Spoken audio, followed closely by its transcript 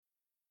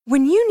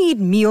When you need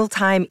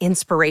mealtime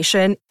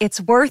inspiration,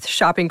 it's worth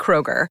shopping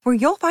Kroger, where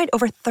you'll find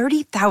over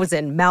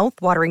 30,000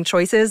 mouth-watering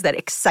choices that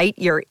excite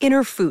your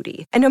inner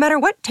foodie. And no matter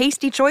what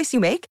tasty choice you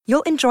make,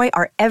 you'll enjoy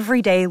our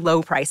everyday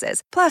low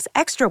prices, plus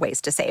extra ways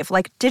to save,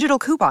 like digital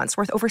coupons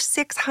worth over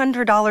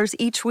 $600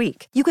 each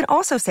week. You can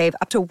also save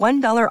up to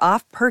 $1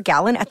 off per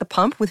gallon at the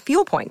pump with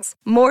fuel points.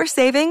 More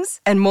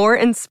savings and more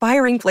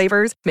inspiring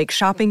flavors make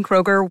shopping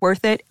Kroger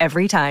worth it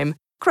every time.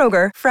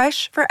 Kroger,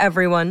 fresh for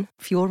everyone.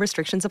 Fuel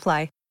restrictions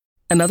apply.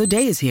 Another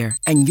day is here,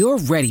 and you're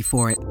ready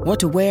for it. What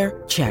to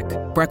wear? Check.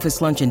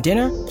 Breakfast, lunch, and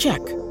dinner? Check.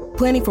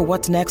 Planning for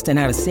what's next and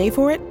how to save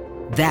for it?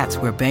 That's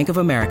where Bank of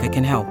America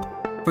can help.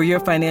 For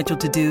your financial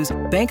to-dos,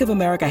 Bank of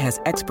America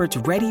has experts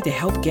ready to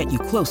help get you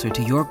closer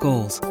to your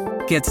goals.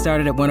 Get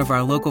started at one of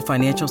our local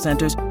financial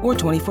centers or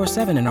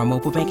 24/7 in our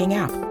mobile banking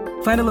app.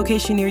 Find a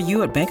location near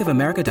you at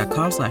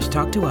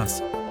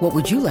bankofamerica.com/talktous. What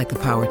would you like the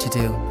power to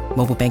do?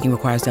 Mobile banking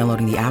requires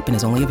downloading the app and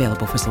is only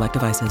available for select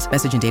devices.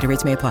 Message and data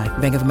rates may apply.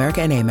 Bank of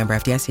America N.A., member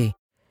FDIC.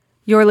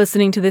 You're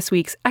listening to this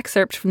week's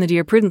excerpt from the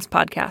Dear Prudence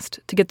podcast.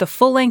 To get the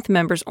full-length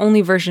members-only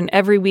version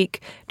every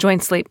week, join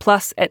Slate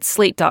Plus at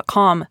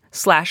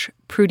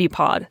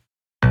slate.com/prudypod.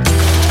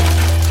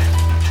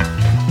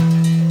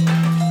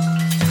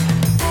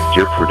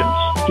 Dear Prudence.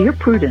 Dear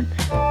Prudence.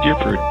 Dear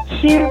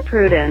Prudence. Dear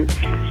Prudence.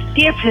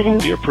 Dear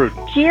Prudence. Dear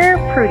Prudence. Dear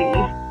Prudy,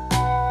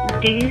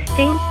 do you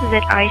think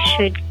that I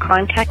should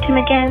contact him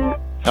again?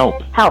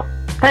 Help. Help.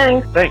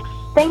 Thanks. Thanks.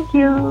 Thank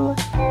you.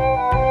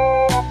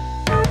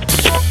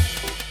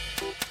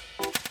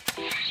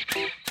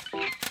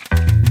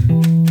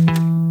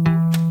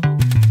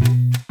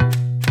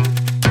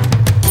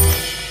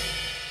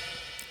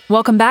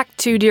 Welcome back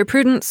to Dear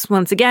Prudence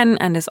once again,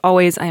 and as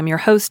always, I am your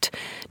host,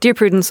 Dear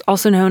Prudence,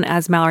 also known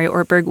as Mallory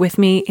Ortberg. With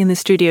me in the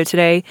studio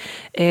today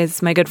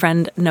is my good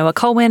friend Noah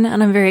Culwin,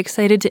 and I'm very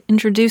excited to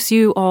introduce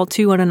you all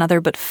to one another.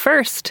 But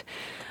first,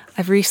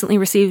 I've recently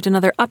received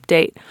another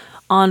update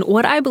on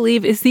what I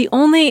believe is the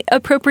only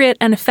appropriate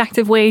and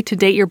effective way to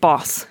date your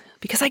boss.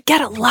 Because I get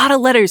a lot of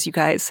letters, you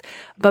guys,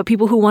 about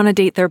people who want to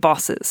date their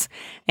bosses.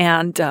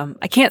 And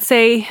I can't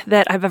say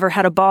that I've ever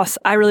had a boss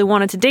I really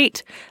wanted to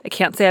date. I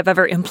can't say I've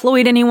ever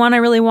employed anyone I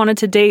really wanted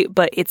to date,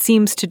 but it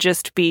seems to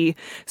just be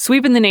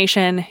sweeping the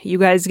nation. You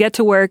guys get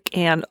to work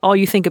and all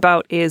you think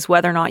about is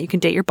whether or not you can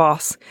date your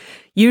boss.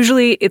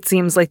 Usually it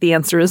seems like the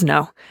answer is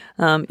no.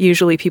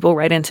 Usually people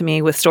write into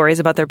me with stories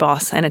about their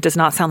boss and it does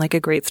not sound like a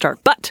great start.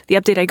 But the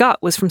update I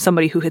got was from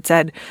somebody who had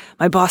said,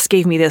 my boss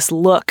gave me this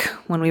look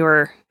when we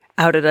were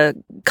out at a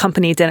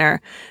company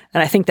dinner,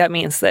 and I think that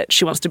means that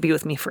she wants to be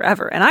with me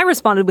forever. And I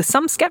responded with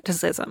some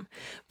skepticism,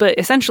 but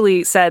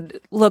essentially said,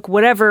 look,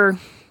 whatever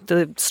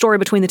the story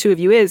between the two of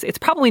you is, it's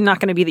probably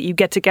not going to be that you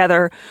get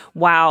together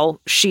while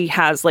she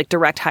has like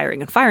direct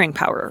hiring and firing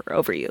power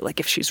over you. Like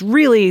if she's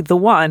really the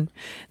one,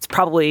 it's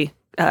probably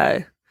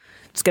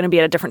it's going to be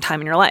at a different time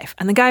in your life.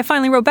 And the guy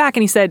finally wrote back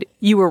and he said,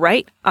 you were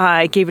right.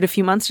 I gave it a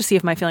few months to see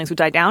if my feelings would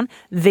die down.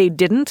 They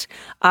didn't.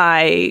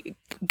 I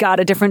got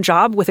a different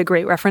job with a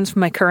great reference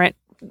from my current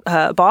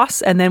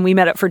boss. And then we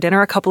met up for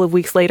dinner a couple of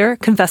weeks later,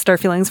 confessed our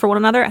feelings for one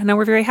another, and now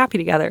we're very happy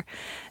together.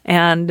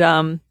 And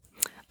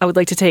I would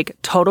like to take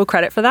total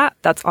credit for that.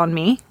 That's on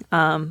me.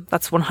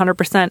 That's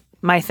 100%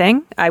 my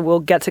thing. I will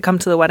get to come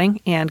to the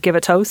wedding and give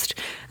a toast,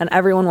 and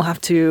everyone will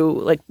have to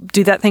like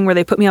do that thing where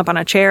they put me up on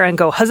a chair and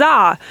go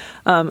huzzah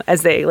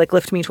as they like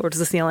lift me towards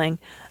the ceiling.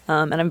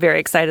 And I'm very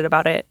excited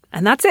about it.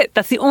 And that's it.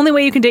 That's the only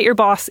way you can date your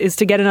boss is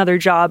to get another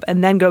job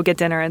and then go get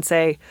dinner and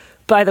say,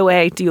 by the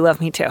way, do you love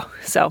me too?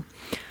 So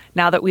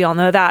now that we all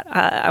know that,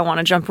 I want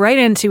to jump right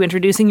into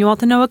introducing you all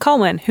to Noah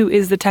Culwin, who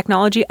is the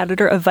technology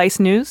editor of Vice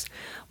News.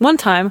 One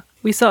time,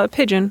 we saw a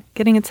pigeon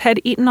getting its head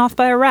eaten off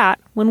by a rat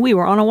when we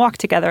were on a walk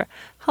together.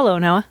 Hello,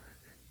 Noah.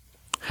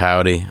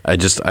 Howdy.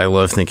 I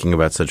love thinking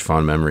about such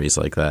fond memories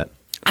like that.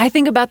 I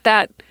think about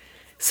that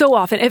so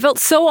often. It felt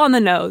so on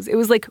the nose. It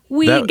was like,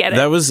 get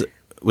it.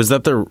 Was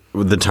that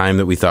the time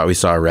that we thought we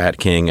saw a Rat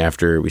King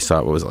after we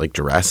saw, what was it, like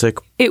Jurassic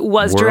It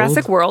was World?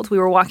 Jurassic World. We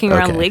were walking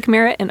around Lake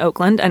Merritt in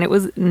Oakland, and it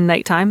was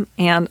nighttime,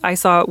 and I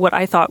saw what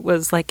I thought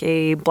was like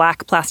a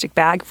black plastic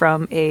bag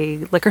from a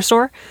liquor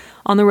store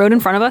on the road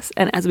in front of us,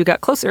 and as we got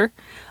closer,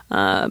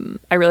 I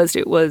realized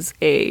it was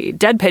a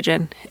dead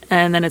pigeon,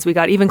 and then as we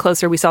got even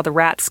closer, we saw the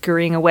rat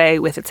scurrying away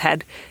with its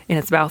head in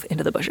its mouth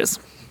into the bushes.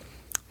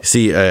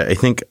 See, I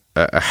think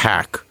a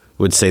hack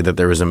would say that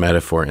there was a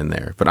metaphor in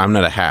there, but I'm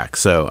not a hack,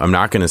 so I'm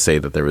not going to say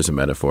that there was a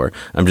metaphor.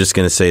 I'm just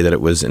going to say that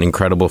it was an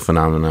incredible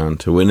phenomenon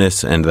to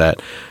witness, and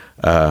that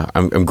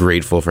I'm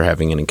grateful for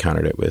having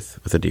encountered it with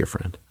a dear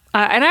friend.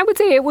 And I would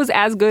say it was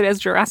as good as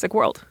Jurassic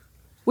World,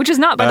 which is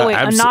not, by the way,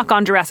 a knock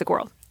on Jurassic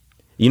World.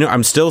 You know,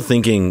 I'm still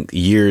thinking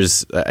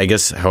years, I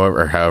guess,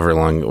 however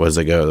long it was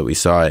ago that we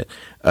saw it,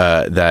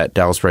 that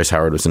Dallas Bryce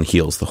Howard was in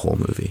heels the whole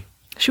movie.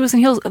 She was in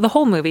heels the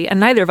whole movie, and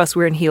neither of us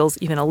were in heels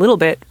even a little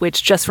bit,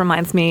 which just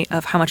reminds me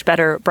of how much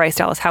better Bryce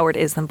Dallas Howard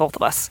is than both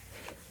of us.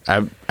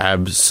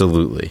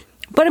 Absolutely.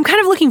 But I'm kind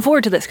of looking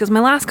forward to this because my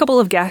last couple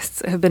of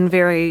guests have been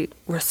very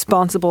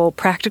responsible,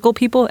 practical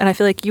people. And I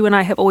feel like you and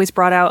I have always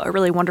brought out a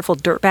really wonderful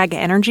dirtbag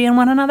energy in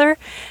one another.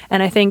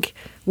 And I think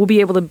we'll be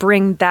able to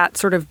bring that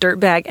sort of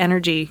dirtbag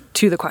energy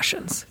to the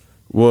questions.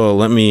 Well,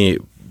 let me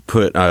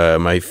put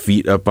my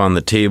feet up on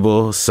the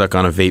table, suck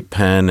on a vape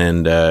pen,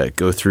 and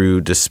go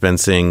through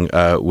dispensing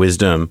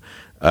wisdom,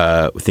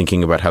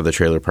 thinking about how the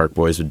Trailer Park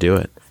Boys would do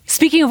it.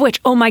 Speaking of which,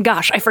 oh my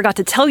gosh, I forgot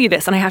to tell you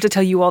this, and I have to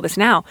tell you all this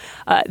now.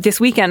 This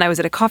weekend, I was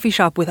at a coffee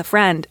shop with a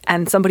friend,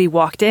 and somebody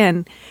walked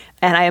in,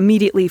 and I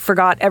immediately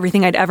forgot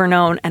everything I'd ever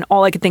known, and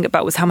all I could think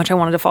about was how much I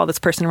wanted to follow this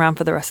person around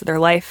for the rest of their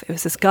life. It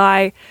was this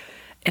guy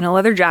in a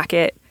leather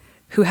jacket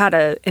who had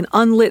an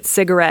unlit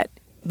cigarette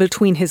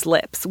between his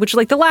lips, which,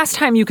 like, the last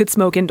time you could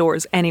smoke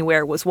indoors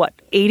anywhere was,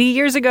 80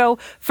 years ago?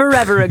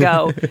 Forever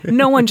ago.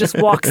 No one just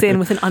walks in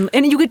with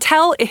and you could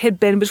tell it had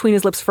been between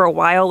his lips for a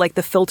while, like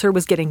the filter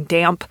was getting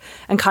damp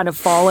and kind of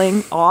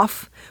falling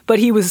off, but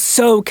he was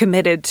so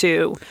committed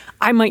to,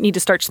 I might need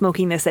to start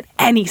smoking this at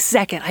any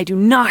second. I do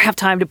not have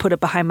time to put it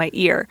behind my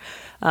ear.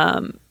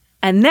 And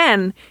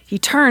then he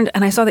turned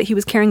and I saw that he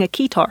was carrying a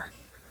keytar.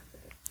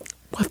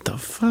 What the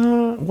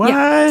fuck? What?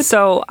 Yeah.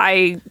 So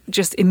I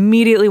just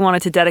immediately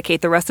wanted to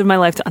dedicate the rest of my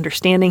life to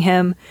understanding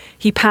him.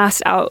 He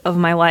passed out of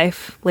my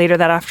life later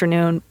that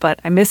afternoon, but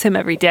I miss him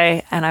every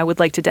day, and I would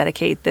like to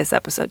dedicate this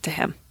episode to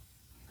him.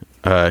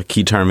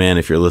 Keytar Man,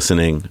 if you're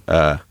listening,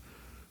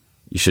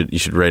 you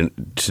should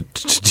write to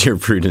Dear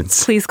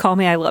Prudence. Please call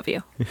me. I love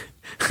you.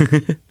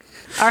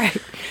 All right.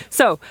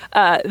 So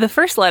the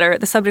first letter,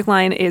 the subject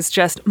line is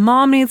just,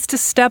 Mom needs to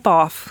step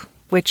off,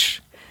 which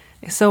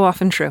is so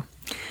often true.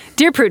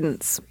 Dear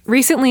Prudence,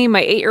 recently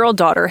my 8-year-old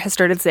daughter has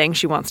started saying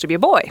she wants to be a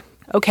boy.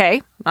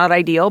 Okay, not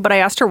ideal, but I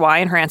asked her why,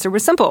 and her answer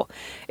was simple.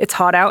 It's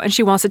hot out and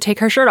she wants to take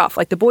her shirt off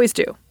like the boys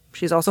do.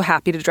 She's also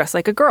happy to dress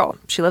like a girl.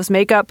 She loves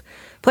makeup,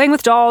 playing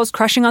with dolls,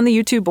 crushing on the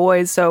YouTube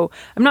boys, so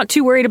I'm not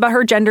too worried about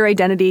her gender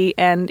identity,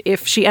 and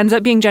if she ends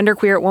up being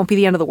genderqueer, it won't be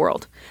the end of the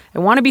world. I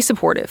want to be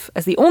supportive,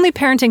 as the only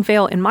parenting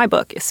fail in my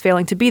book is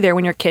failing to be there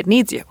when your kid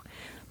needs you.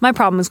 My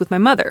problem is with my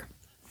mother.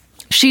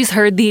 She's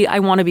heard the I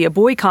want to be a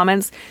boy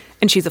comments,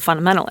 and she's a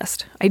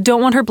fundamentalist. I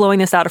don't want her blowing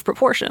this out of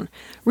proportion.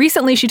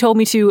 Recently, she told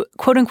me to,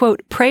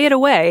 quote-unquote, pray it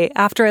away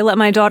after I let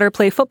my daughter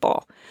play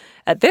football.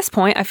 At this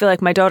point, I feel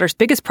like my daughter's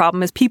biggest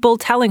problem is people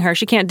telling her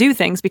she can't do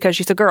things because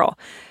she's a girl.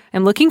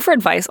 I'm looking for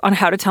advice on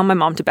how to tell my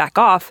mom to back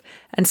off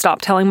and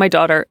stop telling my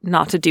daughter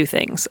not to do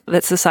things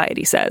that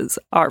society says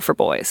are for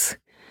boys.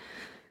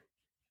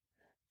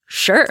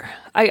 Sure.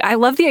 I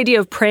love the idea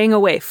of praying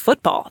away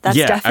football. That's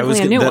definitely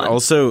a new one.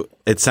 Also,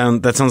 that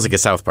sounds like a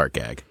South Park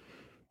gag.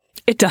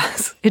 It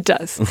does. It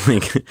does.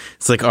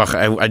 It's like,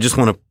 I just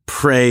want to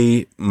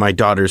pray my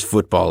daughter's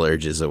football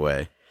urges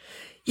away.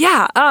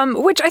 Yeah,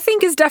 which I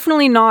think is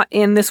definitely not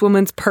in this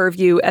woman's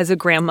purview as a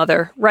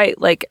grandmother, right?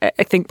 Like,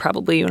 I think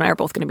probably you and I are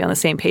both going to be on the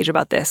same page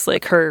about this.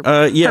 Like, her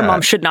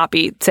mom should not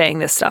be saying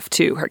this stuff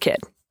to her kid.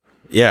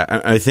 Yeah,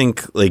 I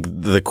think, like,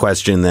 the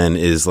question then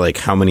is, like,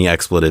 how many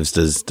expletives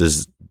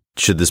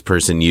should this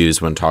person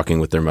use when talking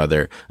with their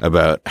mother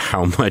about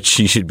how much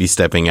she should be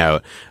stepping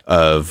out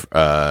of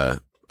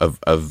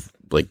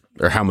like,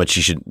 or how much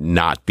she should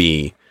not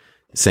be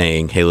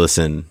saying, hey,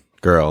 listen,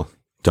 girl,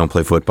 don't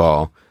play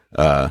football,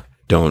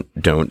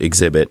 don't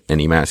exhibit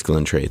any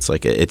masculine traits.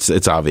 Like,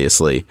 it's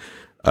obviously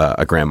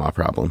a grandma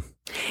problem.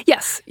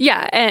 Yes.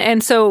 Yeah.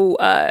 And so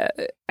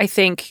I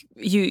think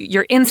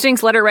your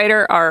instincts, letter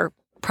writer, are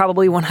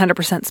probably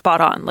 100% spot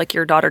on. Like,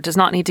 your daughter does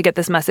not need to get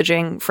this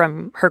messaging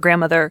from her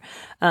grandmother.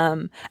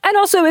 And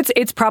also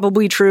it's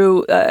probably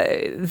true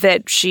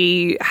that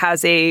she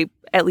has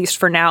at least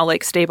for now,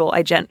 like, stable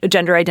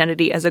gender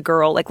identity as a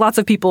girl. Like, lots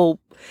of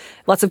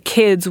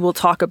kids will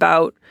talk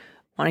about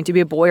wanting to be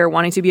a boy or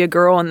wanting to be a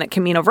girl, and that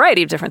can mean a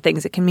variety of different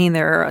things. It can mean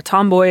they're a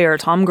tomboy or a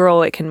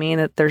tomgirl. It can mean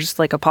that there's,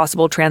 like, a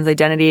possible trans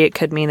identity. It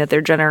could mean that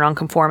they're gender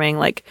nonconforming.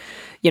 Like,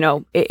 you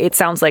know, it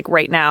sounds like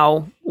right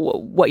now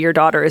what your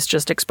daughter is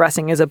just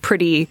expressing is a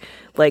pretty,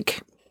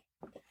 like,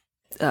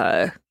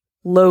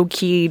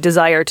 low-key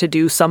desire to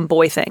do some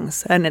boy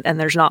things, and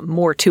there's not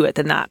more to it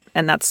than that,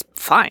 and that's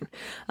fine.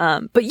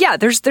 But yeah,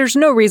 there's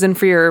no reason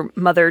for your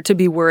mother to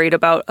be worried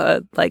about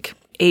a, like,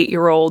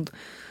 8-year-old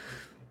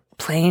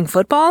playing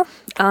football.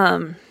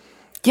 I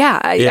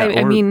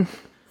mean,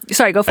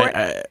 sorry, go for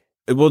it.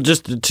 Well,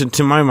 just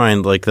to my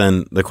mind, like,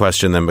 then the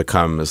question then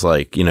becomes,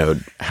 like, you know,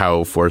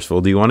 how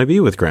forceful do you want to be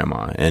with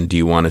grandma? And do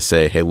you want to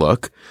say, hey,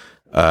 look,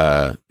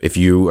 if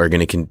you are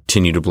going to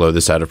continue to blow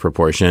this out of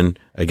proportion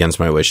against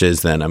my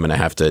wishes, then I'm going to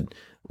have to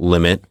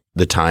limit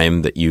the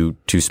time that you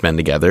two spend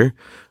together.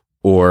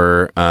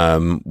 Or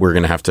we're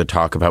going to have to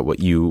talk about what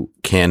you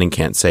can and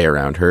can't say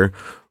around her.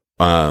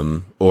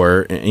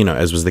 Or, you know,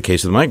 as was the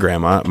case with my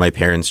grandma, my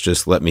parents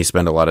just let me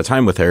spend a lot of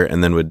time with her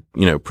and then would,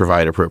 you know,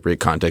 provide appropriate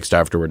context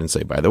afterward and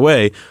say, by the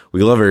way,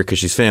 we love her because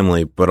she's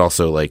family, but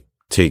also, like,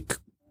 take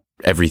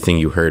everything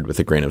you heard with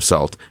a grain of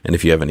salt. And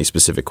if you have any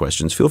specific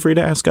questions, feel free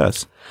to ask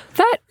us.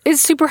 That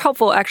is super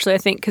helpful, actually, I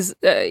think, because,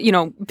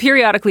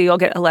 periodically you'll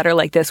get a letter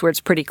like this where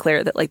it's pretty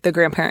clear that, like, the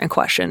grandparent in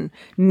question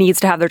needs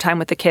to have their time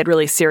with the kid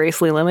really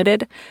seriously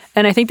limited.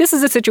 And I think this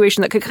is a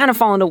situation that could kind of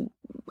fall into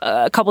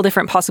a couple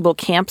different possible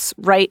camps,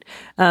 right?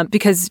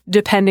 Because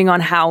depending on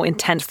how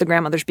intense the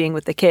grandmother's being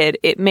with the kid,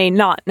 it may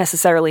not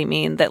necessarily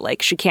mean that,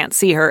 like, she can't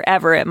see her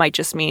ever. It might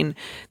just mean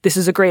this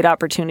is a great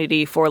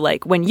opportunity for,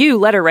 like, when you,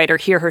 letter writer,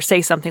 hear her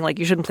say something like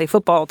you shouldn't play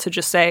football, to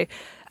just say,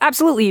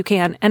 absolutely you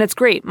can, and it's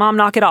great, Mom,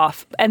 knock it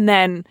off. And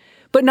then,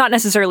 but not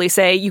necessarily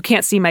say, you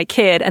can't see my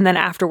kid, and then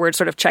afterwards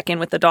sort of check in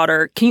with the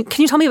daughter. Can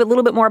you tell me a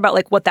little bit more about,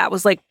 like, what that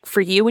was like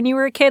for you when you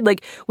were a kid?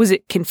 Like, was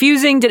it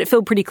confusing? Did it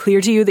feel pretty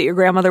clear to you that your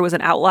grandmother was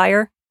an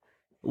outlier?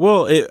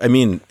 Well,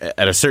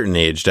 at a certain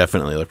age,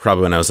 definitely. Like,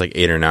 probably when I was like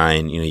 8 or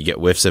 9, you get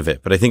whiffs of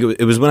it. But I think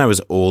it was when I was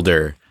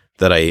older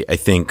that I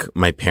think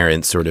my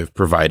parents sort of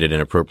provided an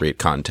appropriate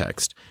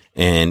context.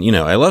 And,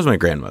 I love my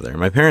grandmother.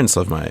 My parents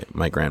love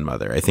my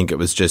grandmother. I think it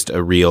was just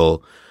a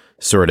real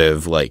sort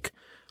of like,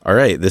 all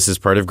right, this is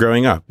part of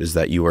growing up, is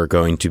that you are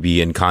going to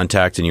be in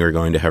contact and you are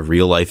going to have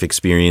real life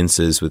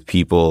experiences with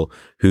people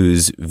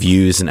whose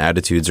views and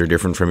attitudes are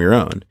different from your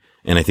own.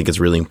 And I think it's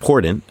really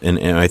important. And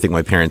I think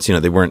my parents,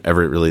 they weren't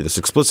ever really this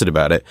explicit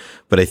about it,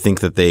 but I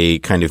think that they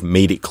kind of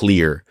made it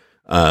clear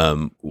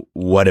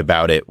what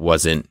about it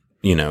wasn't,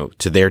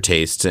 to their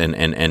tastes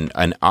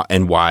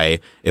and why,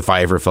 if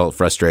I ever felt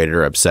frustrated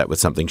or upset with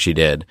something she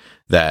did,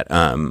 that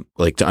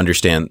to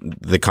understand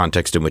the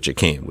context in which it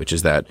came, which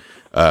is that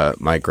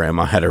my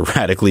grandma had a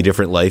radically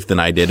different life than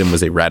I did and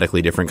was a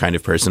radically different kind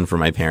of person for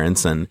my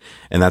parents, and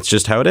that's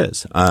just how it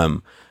is.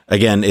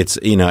 Again, it's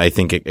I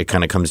think it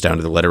kind of comes down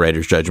to the letter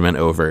writer's judgment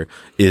over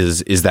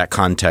is that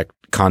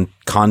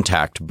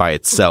contact by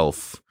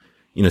itself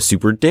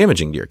super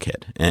damaging to your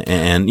kid.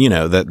 And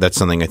that's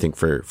something I think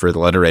for the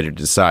letter writer to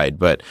decide.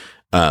 But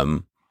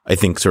I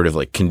think sort of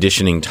like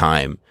conditioning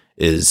time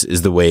is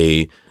the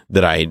way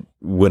that I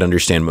would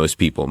understand most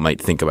people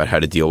might think about how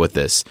to deal with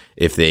this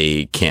if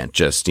they can't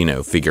just,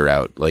 figure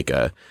out like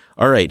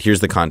all right,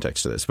 here's the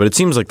context of this. But it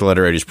seems like the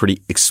letter writer is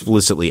pretty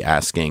explicitly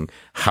asking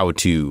how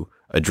to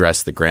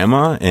address the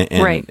grandma.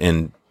 Right.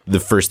 And the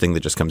first thing that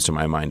just comes to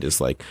my mind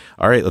is like,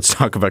 all right, let's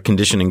talk about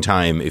conditioning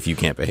time if you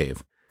can't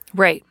behave.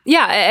 Right.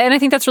 Yeah. And I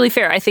think that's really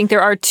fair. I think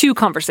there are two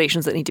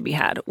conversations that need to be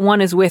had. One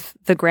is with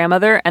the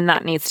grandmother, and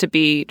that needs to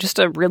be just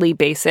a really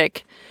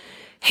basic,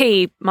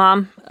 hey,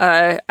 Mom,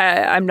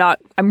 I'm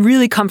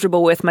really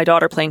comfortable with my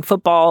daughter playing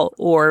football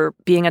or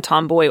being a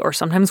tomboy or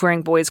sometimes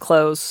wearing boys'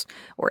 clothes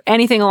or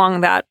anything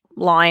along that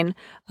line.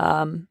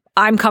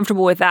 I'm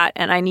comfortable with that,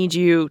 and I need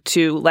you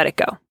to let it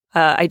go.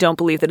 I don't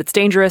believe that it's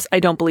dangerous. I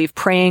don't believe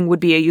praying would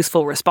be a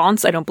useful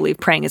response. I don't believe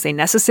praying is a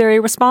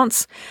necessary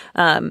response.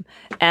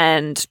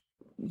 And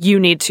you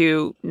need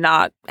to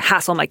not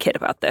hassle my kid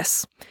about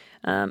this.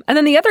 And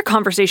then the other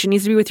conversation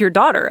needs to be with your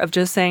daughter of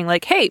just saying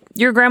like, hey,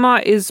 your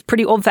grandma is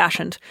pretty old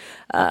fashioned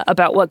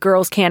about what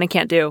girls can and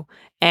can't do.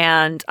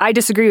 And I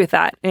disagree with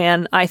that.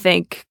 And I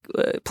think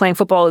playing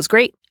football is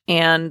great.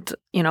 And,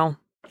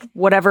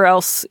 whatever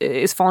else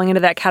is falling into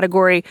that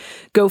category,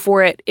 go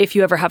for it. If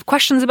you ever have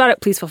questions about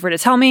it, please feel free to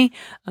tell me.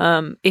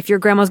 If your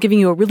grandma's giving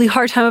you a really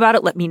hard time about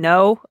it, let me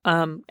know,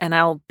 and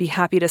I'll be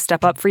happy to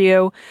step up for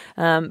you.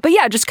 But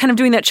yeah, just kind of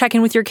doing that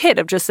check-in with your kid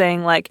of just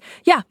saying like,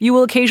 yeah, you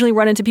will occasionally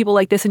run into people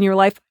like this in your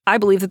life. I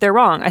believe that they're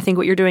wrong. I think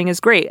what you're doing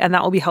is great, and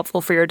that will be helpful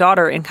for your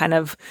daughter in kind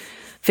of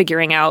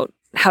figuring out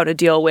how to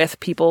deal with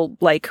people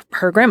like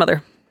her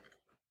grandmother.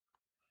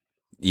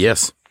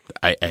 Yes,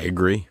 I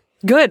agree.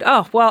 Good.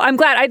 Oh, well, I'm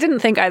glad. I didn't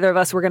think either of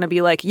us were going to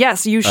be like,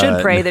 yes, you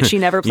should pray that she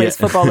never plays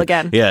football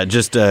again. Yeah,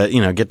 just,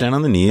 get down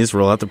on the knees,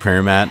 roll out the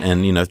prayer mat,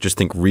 and, just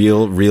think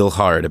real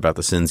hard about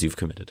the sins you've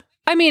committed.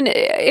 I mean,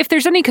 if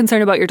there's any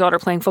concern about your daughter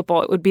playing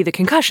football, it would be the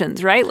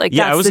concussions, right? Like,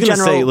 yeah, that's I was going to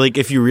say, like,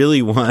 if you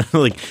really want,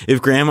 like,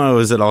 if grandma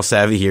was at all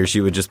savvy here,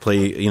 she would just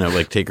play,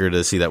 take her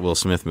to see that Will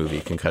Smith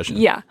movie, Concussion.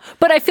 Yeah.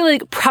 But I feel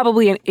like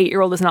probably an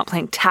 8-year-old is not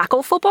playing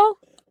tackle football.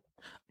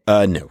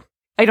 No.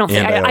 I don't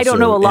think. I don't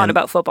know a lot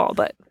about football,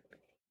 but.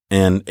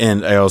 And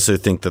I also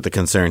think that the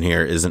concern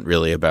here isn't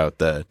really about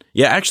the...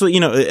 Yeah,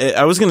 actually,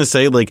 I was going to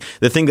say, like,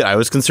 the thing that I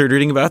was concerned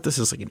reading about this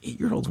is, like, an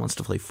 8-year-old wants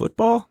to play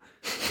football?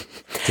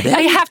 Today?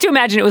 I have to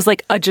imagine it was,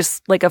 like,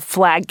 just like a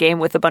flag game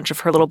with a bunch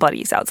of her little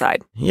buddies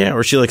outside. Yeah,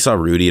 or she, like, saw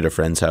Rudy at a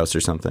friend's house or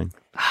something.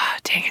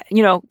 Dang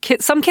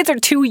it. Some kids are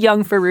too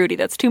young for Rudy.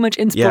 That's too much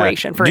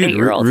inspiration for an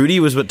 8-year-old. Rudy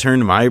was what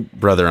turned my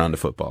brother onto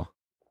football.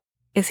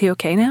 Is he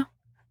okay now?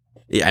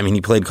 Yeah, I mean,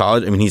 he played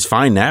college. I mean, he's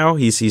fine now.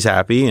 He's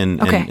happy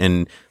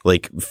and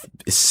like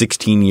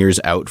 16 years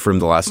out from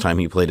the last time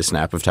he played a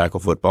snap of tackle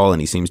football,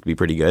 and he seems to be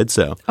pretty good.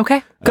 So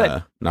okay,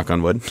 good. Knock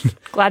on wood.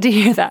 Glad to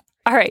hear that.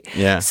 All right.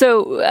 Yeah.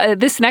 So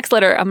this next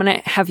letter, I'm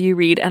going to have you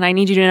read, and I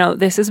need you to know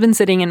this has been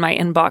sitting in my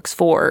inbox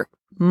for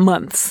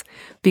months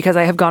because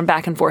I have gone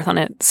back and forth on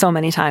it so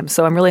many times.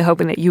 So I'm really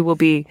hoping that you will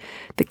be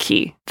the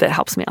key that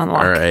helps me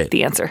unlock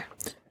the answer.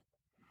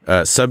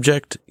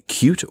 Subject: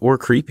 cute or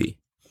creepy?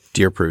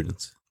 Dear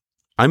Prudence,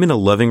 I'm in a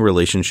loving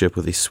relationship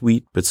with a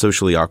sweet but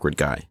socially awkward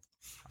guy.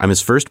 I'm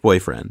his first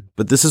boyfriend,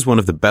 but this is one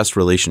of the best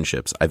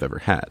relationships I've ever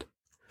had.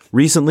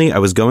 Recently, I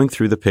was going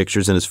through the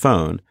pictures in his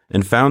phone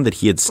and found that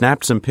he had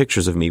snapped some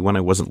pictures of me when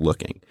I wasn't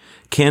looking.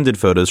 Candid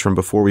photos from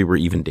before we were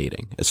even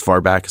dating, as far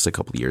back as a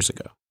couple years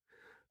ago.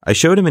 I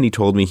showed him and he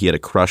told me he had a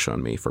crush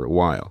on me for a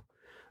while.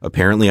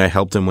 Apparently, I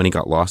helped him when he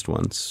got lost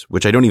once,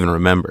 which I don't even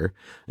remember,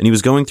 and he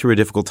was going through a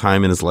difficult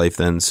time in his life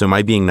then, so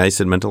my being nice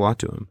had meant a lot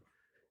to him.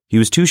 He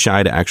was too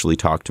shy to actually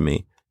talk to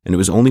me, and it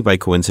was only by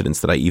coincidence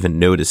that I even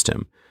noticed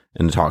him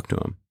and talked to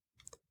him.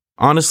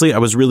 Honestly, I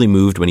was really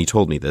moved when he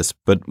told me this,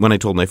 but when I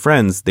told my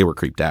friends, they were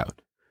creeped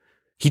out.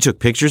 He took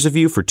pictures of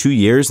you for 2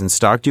 years and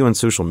stalked you on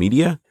social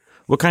media?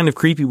 What kind of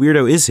creepy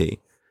weirdo is he?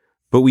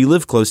 But we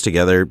live close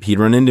together, he'd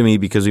run into me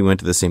because we went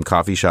to the same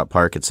coffee shop,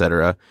 park,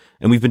 etc.,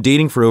 and we've been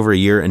dating for over a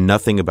year and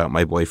nothing about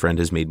my boyfriend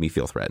has made me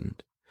feel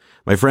threatened.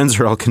 My friends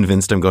are all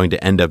convinced I'm going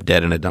to end up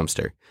dead in a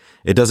dumpster.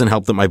 It doesn't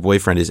help that my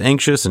boyfriend is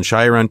anxious and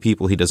shy around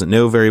people he doesn't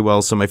know very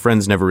well, so my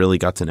friends never really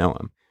got to know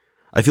him.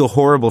 I feel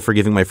horrible for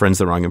giving my friends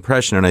the wrong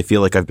impression, and I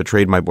feel like I've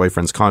betrayed my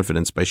boyfriend's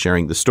confidence by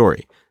sharing the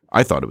story.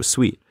 I thought it was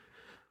sweet.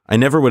 I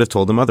never would have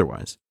told him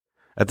otherwise.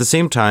 At the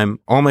same time,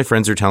 all my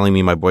friends are telling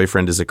me my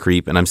boyfriend is a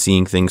creep and I'm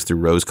seeing things through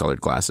rose-colored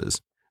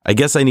glasses. I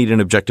guess I need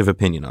an objective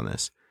opinion on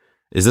this.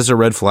 Is this a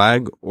red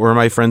flag, or are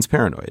my friends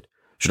paranoid?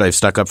 Should I have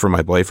stuck up for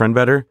my boyfriend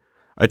better?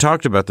 I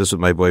talked about this with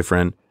my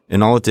boyfriend,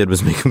 and all it did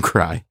was make him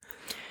cry.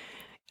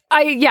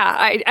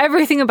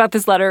 Everything about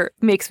this letter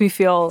makes me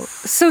feel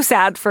so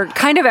sad for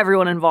kind of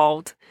everyone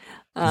involved.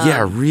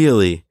 Yeah,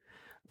 really.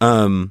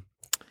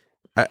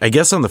 I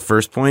guess on the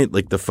first point,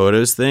 like the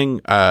photos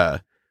thing,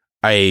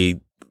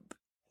 it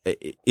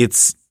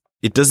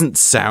doesn't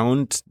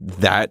sound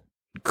that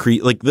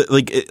like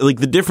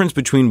the difference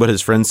between what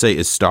his friends say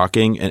is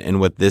stalking and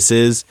what this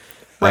is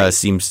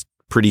seems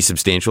pretty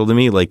substantial to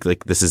me.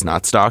 Like this is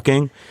not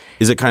stalking.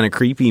 Is it kind of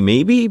creepy?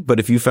 Maybe, but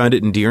if you found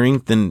it endearing,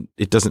 then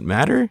it doesn't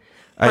matter.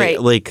 I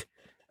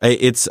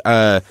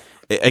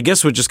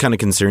guess what just kind of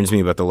concerns me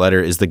about the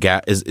letter is the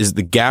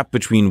gap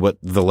between what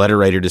the letter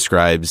writer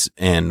describes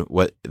and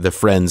what the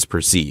friends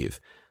perceive.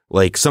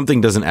 Like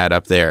something doesn't add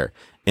up there.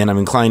 And I'm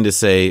inclined to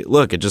say,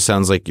 look, it just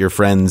sounds like your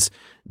friends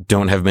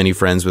don't have many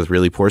friends with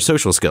really poor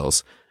social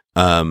skills.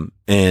 And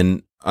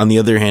on the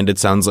other hand, it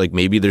sounds like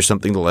maybe there's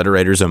something the letter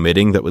writer's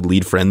omitting that would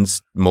lead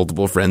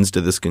multiple friends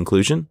to this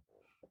conclusion.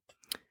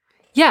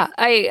 Yeah,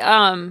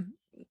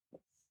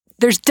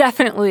 there's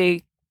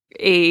definitely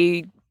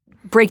a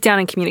breakdown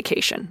in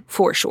communication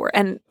for sure.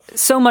 And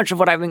so much of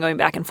what I've been going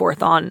back and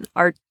forth on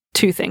are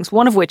two things.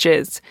 One of which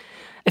is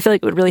I feel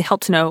like it would really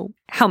help to know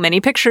how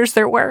many pictures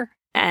there were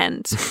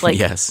and like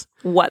yes.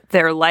 what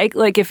they're like.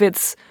 Like if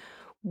it's,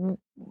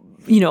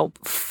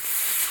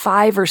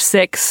 5 or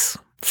 6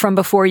 from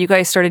before you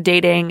guys started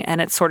dating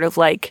and it's sort of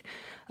like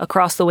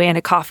across the way in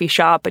a coffee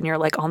shop and you're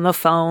like on the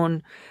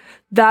phone,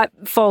 that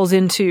falls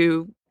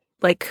into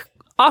like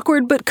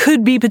awkward but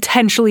could be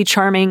potentially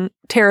charming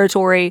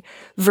territory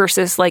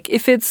versus like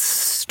if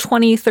it's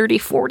 20, 30,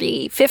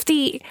 40,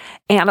 50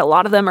 and a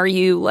lot of them are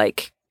you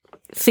like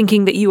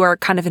thinking that you are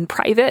kind of in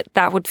private,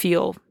 that would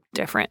feel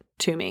different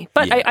to me.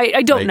 But yeah,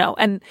 I don't know.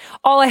 And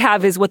all I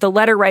have is what the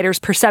letter writer's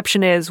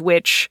perception is,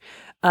 which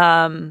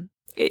the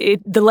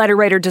letter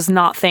writer does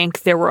not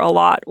think there were a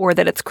lot or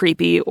that it's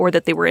creepy or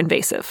that they were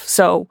invasive.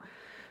 So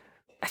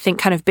I think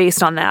kind of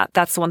based on that,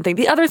 that's the one thing.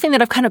 The other thing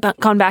that I've kind of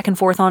gone back and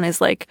forth on is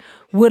like,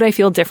 would I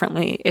feel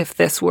differently if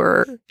this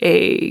were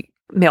a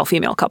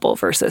male-female couple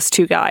versus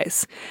two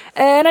guys?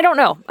 And I don't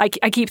know. I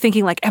keep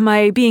thinking like, am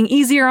I being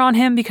easier on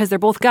him because they're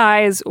both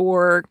guys?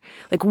 Or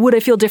like, would I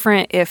feel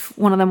different if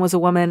one of them was a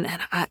woman?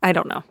 And I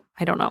don't know.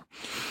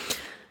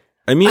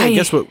 I mean, I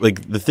guess what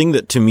like the thing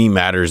that to me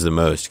matters the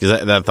most,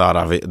 because that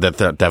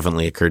thought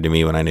definitely occurred to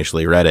me when I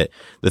initially read it.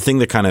 The thing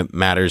that kind of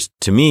matters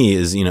to me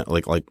is,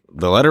 like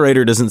the letter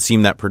writer doesn't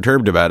seem that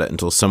perturbed about it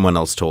until someone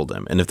else told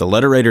him. And if the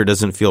letter writer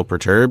doesn't feel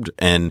perturbed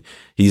and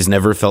he's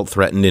never felt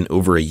threatened in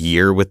over a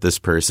year with this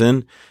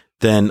person,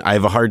 then I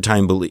have a hard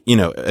time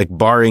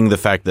barring the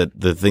fact that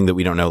the thing that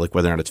we don't know, like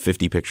whether or not it's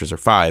 50 pictures or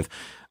 5,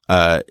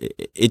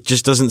 it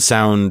just doesn't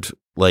sound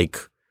like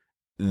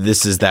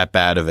this is that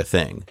bad of a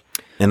thing.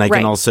 And I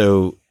can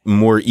also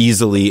more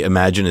easily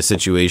imagine a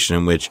situation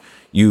in which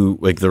you,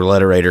 like the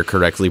letter writer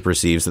correctly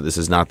perceives that this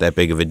is not that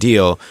big of a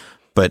deal,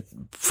 but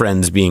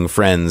friends being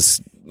friends,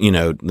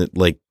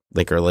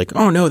 are like,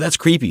 oh no, that's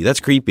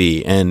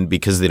creepy. And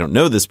because they don't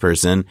know this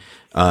person,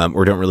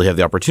 or don't really have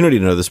the opportunity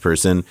to know this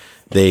person,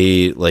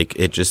 they like,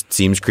 it just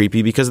seems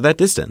creepy because of that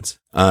distance.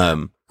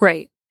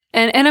 Right.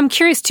 And I'm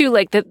curious too,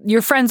 like that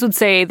your friends would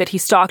say that he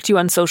stalked you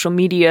on social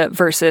media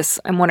versus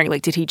I'm wondering,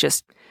 like, did he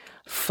just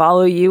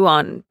follow you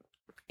on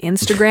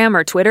Instagram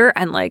or Twitter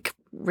and like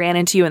ran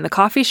into you in the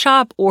coffee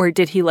shop, or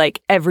did he like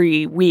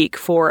every week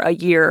for a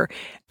year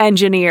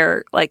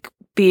engineer like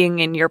being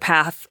in your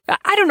path?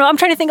 I don't know. I'm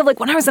trying to think of like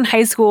when I was in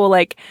high school,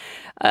 like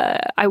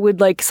I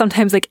would like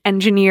sometimes like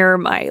engineer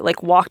my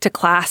like walk to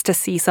class to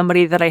see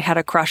somebody that I had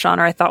a crush on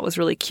or I thought was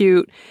really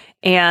cute,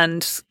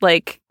 and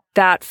like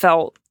that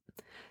felt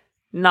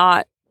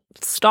not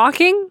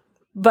stalking,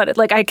 but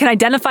like I can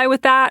identify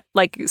with that.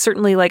 Like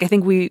certainly, like I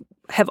think we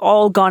have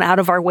all gone out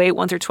of our way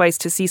once or twice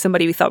to see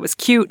somebody we thought was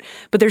cute,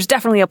 but there's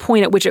definitely a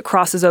point at which it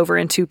crosses over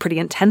into pretty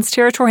intense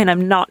territory, and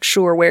I'm not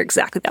sure where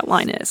exactly that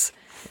line is.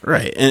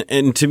 Right.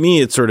 And to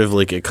me, it's sort of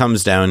like it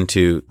comes down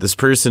to this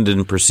person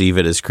didn't perceive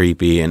it as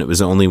creepy. And it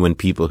was only when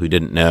people who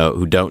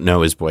don't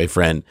know his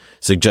boyfriend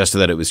suggested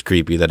that it was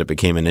creepy that it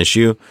became an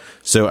issue.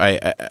 So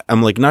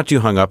I'm like not too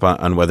hung up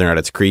on whether or not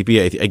it's creepy.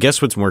 I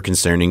guess what's more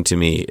concerning to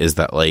me is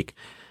that like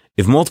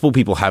if multiple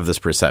people have this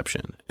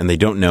perception and they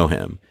don't know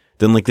him,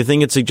 then like the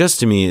thing it suggests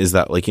to me is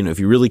that like, you know, if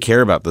you really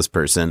care about this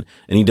person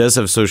and he does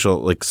have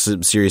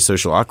serious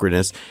social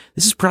awkwardness,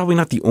 this is probably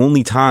not the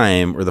only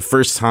time or the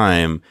first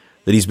time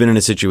that he's been in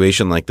a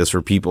situation like this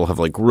where people have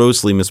like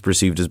grossly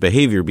misperceived his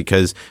behavior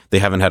because they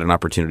haven't had an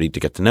opportunity to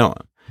get to know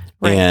him.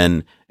 Right.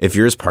 And if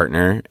you're his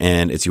partner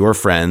and it's your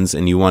friends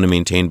and you want to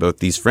maintain both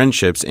these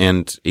friendships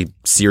and a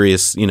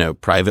serious, you know,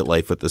 private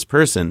life with this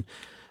person,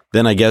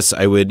 then I guess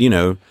I would, you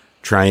know,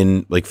 try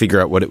and like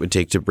figure out what it would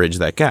take to bridge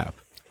that gap.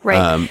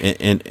 Right.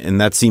 And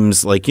that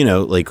seems like, you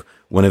know, like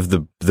one of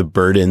the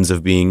burdens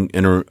of being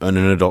in an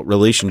adult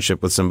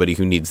relationship with somebody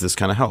who needs this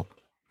kind of help.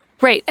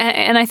 Right.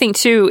 And I think,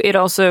 too, it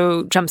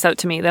also jumps out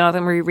to me that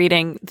I'm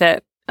rereading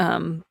that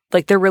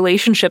like their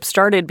relationship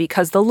started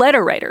because the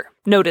letter writer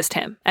noticed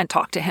him and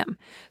talked to him.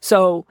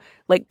 So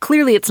like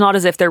clearly it's not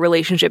as if their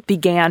relationship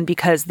began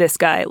because this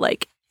guy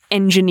like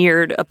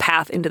engineered a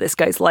path into this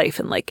guy's life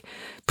and like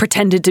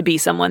pretended to be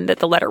someone that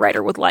the letter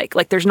writer would like.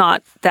 Like there's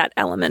not that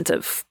element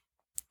of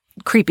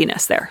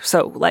creepiness there.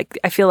 So like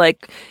I feel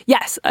like,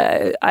 yes,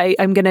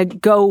 I'm going to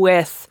go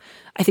with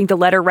I think the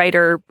letter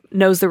writer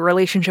knows the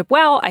relationship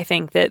well. I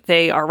think that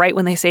they are right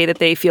when they say that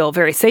they feel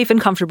very safe and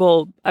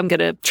comfortable. I'm going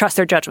to trust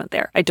their judgment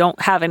there. I don't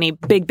have any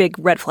big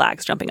red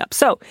flags jumping up.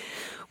 So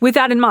with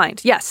that in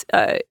mind, yes,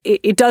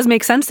 it does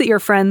make sense that your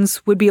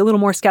friends would be a little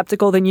more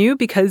skeptical than you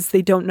because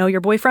they don't know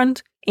your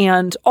boyfriend.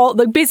 And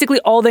basically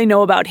all they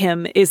know about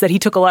him is that he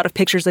took a lot of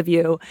pictures of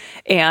you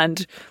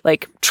and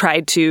like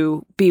tried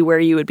to be where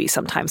you would be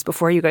sometimes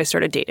before you guys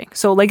started dating.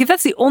 So like if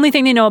that's the only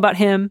thing they know about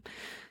him,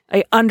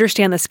 I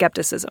understand the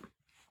skepticism.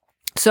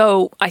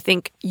 So I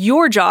think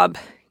your job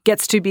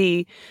gets to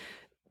be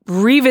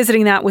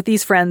revisiting that with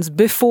these friends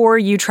before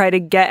you try to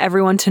get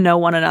everyone to know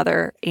one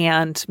another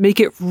and make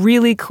it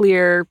really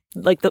clear,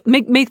 like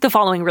make the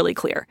following really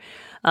clear.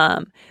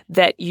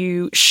 That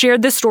you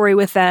shared this story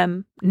with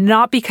them,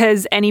 not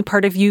because any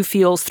part of you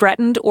feels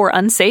threatened or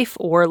unsafe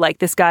or like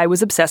this guy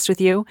was obsessed with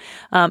you,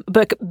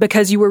 but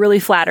because you were really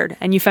flattered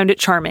and you found it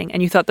charming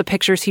and you thought the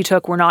pictures he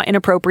took were not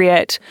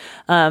inappropriate,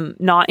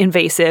 not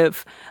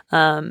invasive,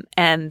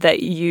 and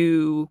that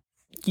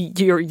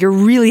you're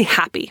really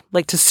happy,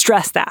 like to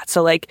stress that.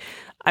 So like,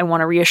 I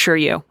want to reassure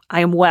you, I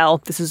am well.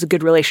 This is a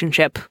good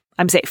relationship.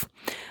 I'm safe.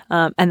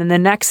 And then the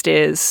next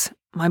is,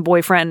 my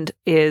boyfriend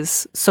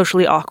is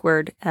socially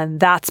awkward, and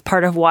that's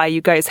part of why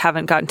you guys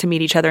haven't gotten to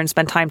meet each other and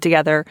spend time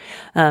together.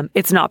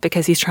 It's not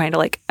because he's trying to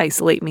like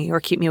isolate me or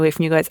keep me away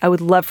from you guys. I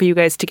would love for you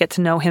guys to get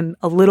to know him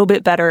a little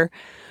bit better.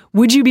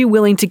 Would you be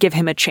willing to give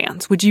him a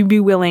chance? Would you be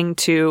willing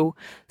to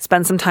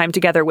spend some time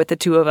together with the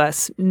two of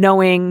us,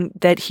 knowing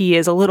that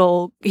he's going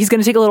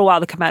to take a little while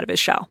to come out of his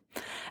shell?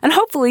 And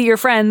hopefully your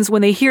friends,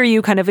 when they hear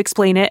you kind of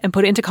explain it and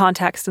put it into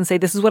context and say,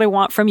 this is what I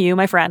want from you,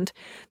 my friend,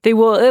 they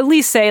will at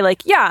least say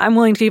like, yeah, I'm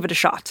willing to give it a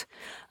shot.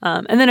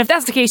 And then if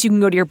that's the case, you can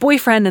go to your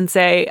boyfriend and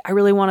say, I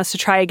really want us to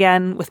try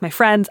again with my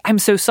friends. I'm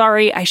so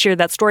sorry. I shared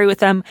that story with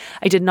them.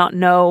 I did not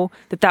know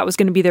that was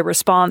going to be their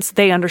response.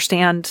 They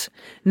understand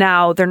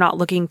now. They're not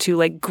looking to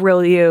like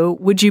grill you.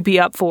 Would you be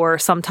up for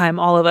sometime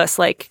all of us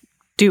like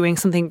doing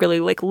something really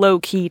like low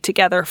key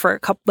together for a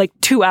couple, like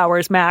 2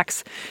 hours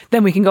max?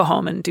 Then we can go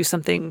home and do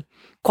something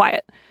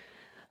quiet.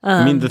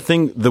 I mean,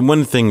 the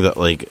one thing that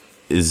like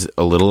is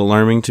a little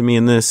alarming to me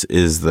in this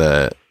is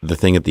the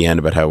thing at the end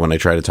about how when I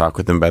try to talk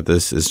with him about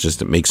this is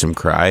just it makes him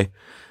cry.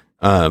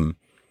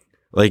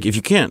 Like if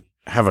you can't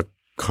have a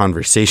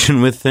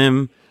conversation with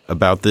him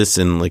about this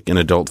in like an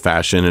adult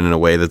fashion and in a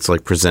way that's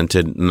like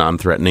presented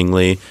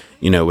non-threateningly,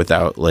 you know,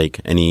 without like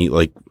any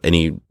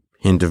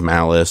hint of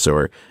malice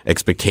or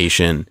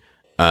expectation,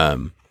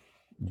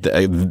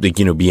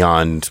 you know,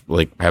 beyond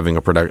like having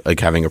a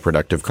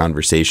productive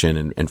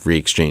conversation and free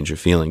exchange of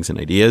feelings and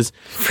ideas.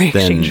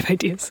 Exchange of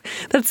ideas.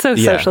 That's so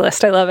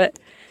socialist. I love it.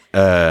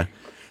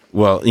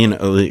 Well, you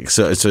know,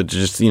 so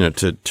just, you know,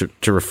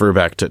 to refer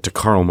back to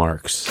Karl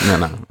Marx.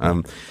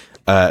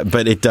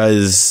 But it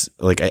does,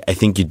 like, I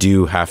think you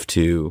do have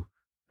to,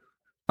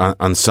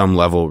 on some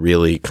level,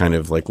 really kind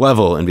of like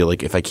level and be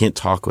like, if I can't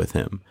talk with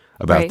him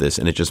about this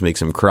and it just makes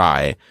him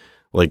cry,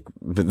 like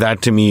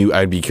that to me,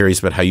 I'd be curious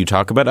about how you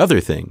talk about other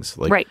things.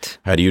 Like,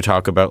 how do you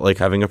talk about like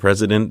having a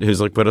president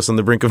who's like put us on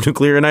the brink of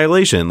nuclear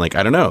annihilation? Like,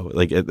 I don't know.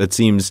 Like it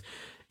seems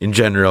in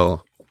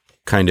general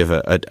kind of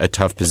a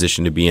tough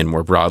position to be in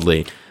more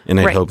broadly.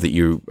 And I hope that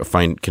you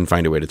can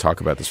find a way to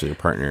talk about this with your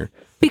partner.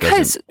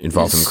 Because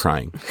involve him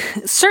crying.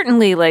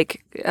 Certainly,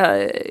 like,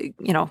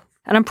 you know,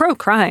 and I'm pro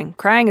crying.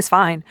 Crying is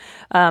fine.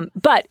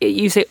 But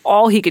you say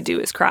all he could do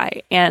is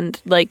cry.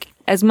 And like,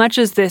 as much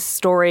as this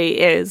story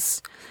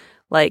is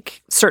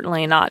like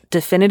certainly not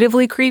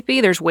definitively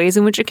creepy, there's ways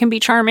in which it can be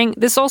charming.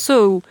 This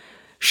also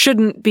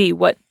shouldn't be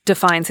what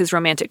defines his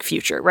romantic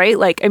future, right?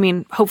 Like, I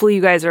mean, hopefully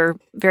you guys are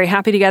very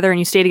happy together and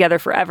you stay together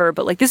forever,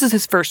 but like this is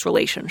his first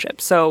relationship.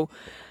 So,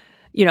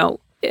 you know,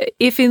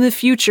 if in the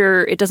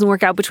future it doesn't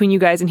work out between you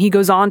guys and he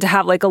goes on to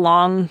have like a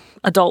long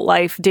adult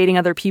life dating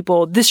other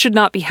people, this should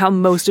not be how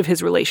most of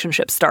his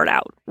relationships start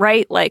out,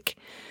 right? Like,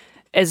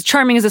 as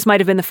charming as this might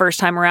have been the first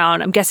time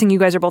around, I'm guessing you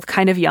guys are both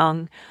kind of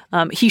young.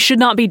 He should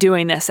not be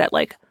doing this at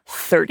like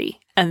 30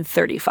 and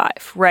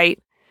 35, right?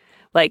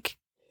 Like,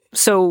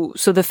 so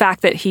the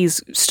fact that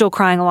he's still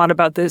crying a lot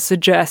about this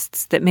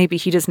suggests that maybe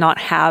he does not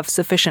have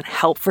sufficient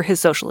help for his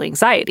social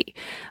anxiety.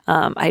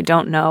 I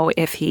don't know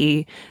if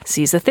he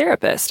sees a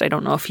therapist. I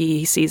don't know if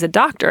he sees a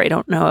doctor. I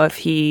don't know if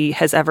he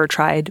has ever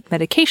tried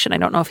medication. I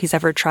don't know if he's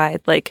ever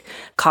tried like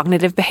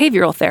cognitive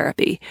behavioral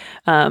therapy,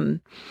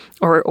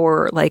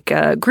 or like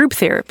group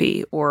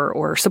therapy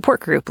or support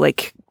group.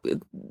 Like,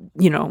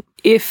 you know,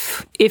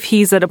 if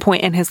he's at a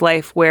point in his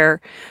life where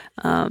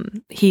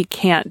he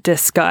can't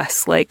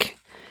discuss like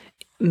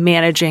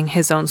managing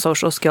his own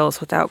social skills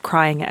without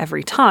crying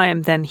every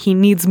time, then he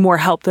needs more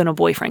help than a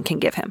boyfriend can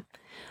give him.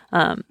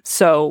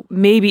 So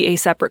maybe a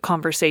separate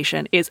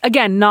conversation is,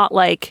 again, not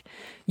like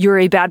you're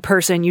a bad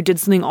person, you did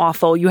something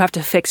awful, you have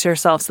to fix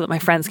yourself so that my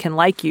friends can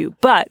like you,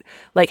 but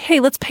like, hey,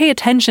 let's pay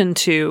attention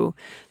to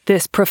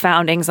this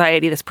profound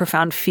anxiety, this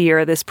profound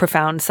fear, this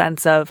profound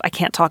sense of, I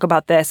can't talk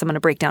about this, I'm going to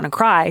break down and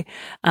cry,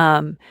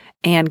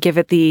 and give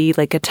it the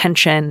like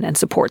attention and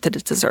support that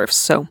it deserves.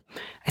 So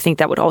I think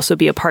that would also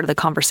be a part of the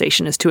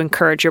conversation, is to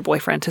encourage your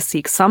boyfriend to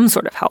seek some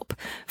sort of help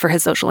for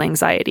his social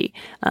anxiety,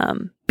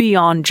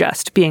 beyond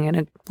just being in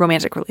a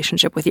romantic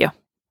relationship with you.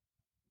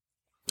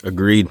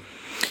 Agreed.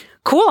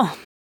 Cool.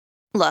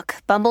 Look,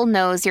 Bumble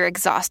knows you're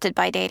exhausted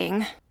by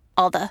dating.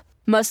 All the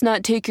must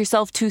not take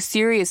yourself too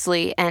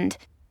seriously and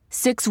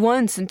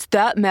 6'1" since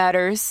that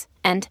matters.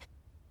 And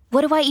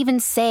what do I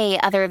even say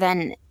other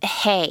than,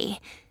 hey?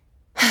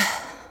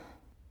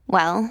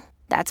 Well,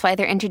 that's why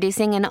they're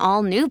introducing an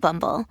all-new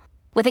Bumble,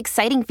 with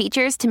exciting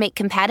features to make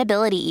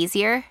compatibility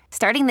easier,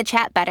 starting the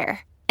chat better,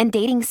 and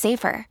dating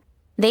safer.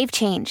 They've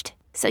changed,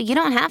 so you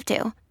don't have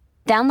to.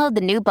 Download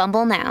the new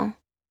Bumble now.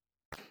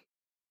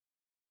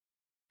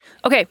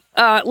 Okay,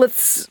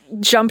 let's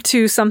jump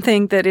to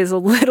something that is a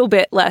little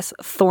bit less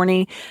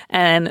thorny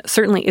and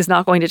certainly is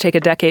not going to take a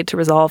decade to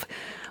resolve.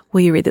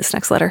 Will you read this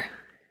next letter?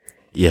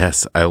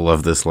 Yes, I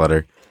love this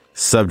letter.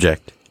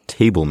 Subject,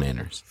 table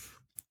manners.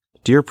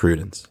 Dear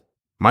Prudence,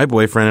 my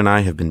boyfriend and I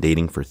have been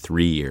dating for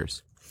 3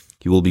 years.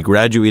 He will be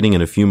graduating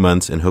in a few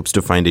months and hopes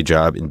to find a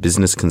job in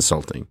business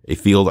consulting, a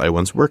field I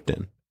once worked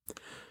in.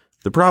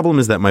 The problem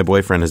is that my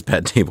boyfriend has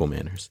bad table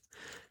manners.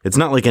 It's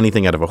not like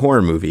anything out of a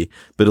horror movie,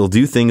 but he'll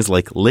do things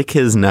like lick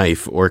his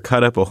knife or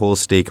cut up a whole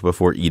steak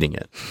before eating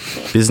it.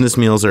 Business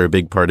meals are a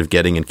big part of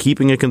getting and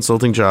keeping a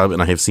consulting job,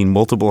 and I have seen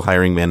multiple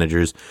hiring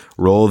managers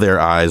roll their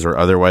eyes or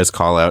otherwise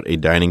call out a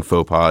dining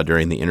faux pas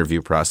during the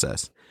interview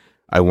process.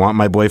 I want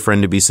my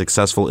boyfriend to be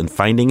successful in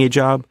finding a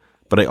job,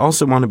 but I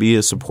also want to be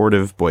a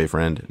supportive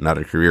boyfriend, not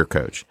a career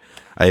coach.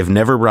 I have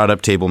never brought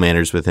up table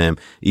manners with him,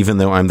 even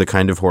though I'm the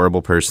kind of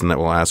horrible person that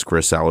will ask for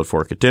a salad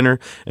fork at dinner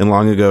and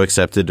long ago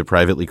accepted to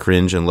privately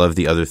cringe and love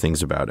the other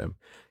things about him.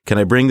 Can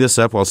I bring this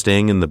up while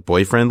staying in the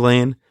boyfriend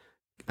lane?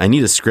 I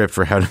need a script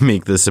for how to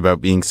make this about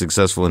being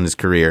successful in his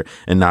career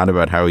and not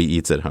about how he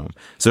eats at home.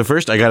 So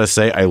first, I got to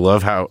say, I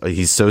love how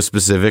he's so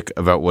specific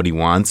about what he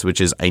wants,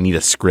 which is I need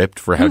a script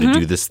for how to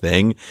do this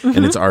thing.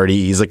 And it's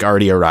he's like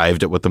already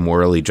arrived at what the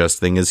morally just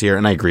thing is here.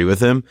 And I agree with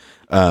him.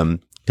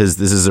 Because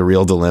this is a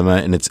real dilemma,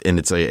 and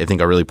it's I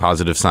think a really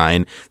positive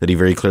sign that he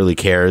very clearly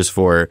cares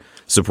for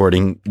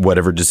supporting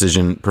whatever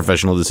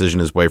professional decision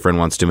his boyfriend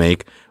wants to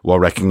make, while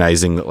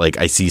recognizing that, like,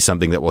 I see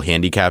something that will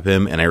handicap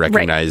him, and I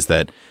recognize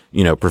that,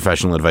 you know,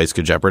 professional advice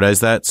could jeopardize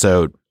that.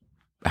 So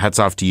hats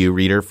off to you,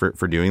 reader,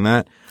 for doing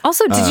that.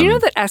 Also, did you know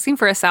that asking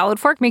for a salad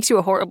fork makes you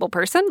a horrible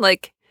person?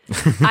 Like,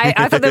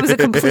 I thought that was a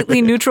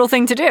completely neutral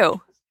thing to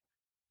do.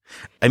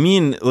 I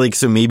mean, like,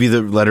 so maybe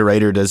the letter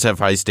writer does have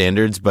high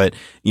standards, but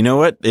you know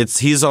what?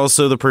 He's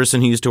also the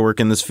person who used to work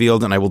in this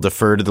field, and I will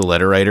defer to the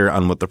letter writer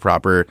on what the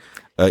proper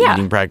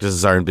eating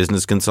practices are in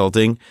business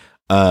consulting,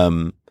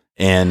 and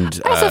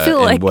I also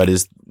feel like what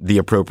is the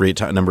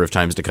appropriate number of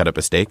times to cut up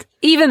a steak.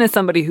 Even as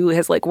somebody who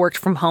has like worked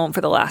from home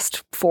for the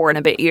last 4 and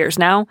a bit years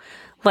now,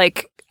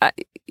 like,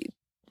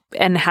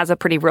 and has a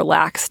pretty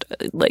relaxed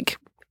like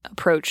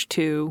approach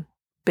to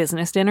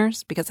business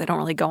dinners, because I don't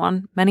really go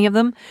on many of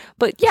them.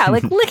 But yeah,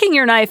 like licking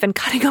your knife and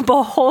cutting up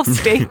a whole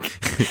steak,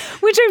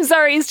 which I'm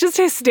sorry is just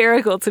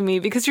hysterical to me,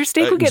 because your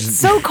steak would get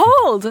so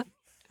cold.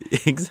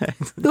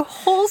 Exactly. The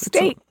whole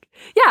steak.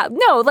 Yeah,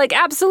 no, like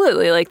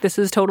absolutely. Like, this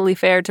is totally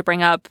fair to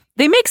bring up.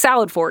 They make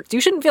salad forks. You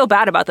shouldn't feel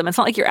bad about them. It's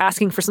not like you're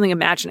asking for something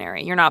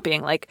imaginary. You're not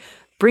being like,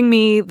 bring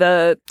me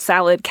the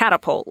salad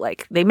catapult.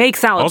 Like, they make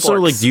salad forks. Also,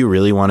 like, do you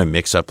really want to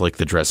mix up like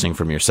the dressing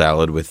from your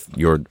salad with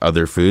your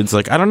other foods?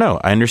 Like, I don't know.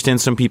 I understand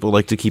some people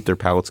like to keep their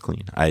palates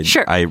clean.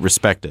 I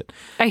respect it.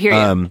 I hear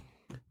you.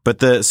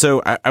 But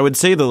so I would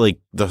say that like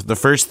the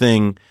first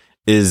thing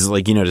is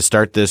like, to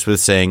start this with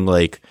saying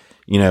like,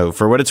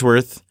 for what it's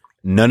worth,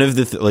 none of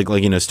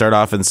the start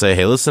off and say,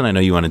 hey, listen, I know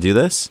you want to do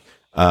this.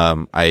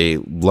 I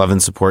love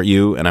and support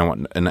you, and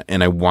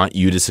I want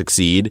you to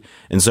succeed.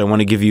 And so I want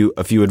to give you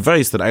a few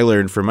advice that I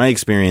learned from my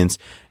experience.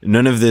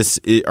 None of this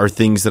are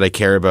things that I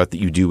care about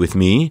that you do with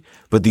me,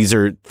 but these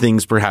are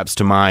things perhaps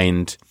to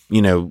mind,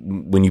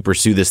 when you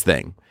pursue this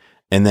thing.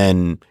 And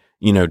then,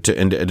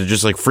 to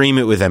just like frame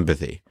it with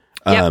empathy.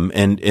 Yep.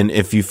 And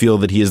if you feel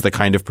that he is the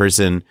kind of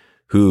person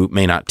who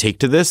may not take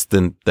to this,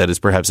 then that is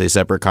perhaps a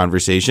separate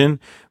conversation.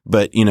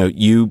 But,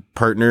 you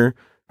partner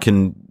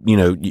can,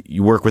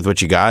 you work with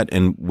what you got,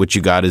 and what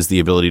you got is the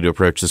ability to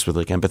approach this with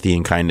like empathy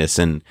and kindness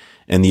and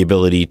the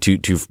ability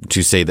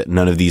to say that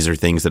none of these are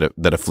things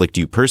that afflict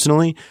you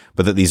personally,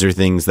 but that these are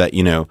things that,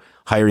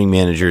 hiring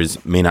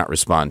managers may not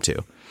respond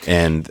to.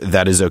 And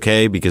that is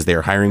okay because they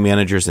are hiring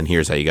managers, and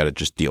here's how you got to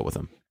just deal with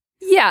them.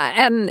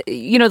 Yeah. And,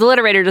 the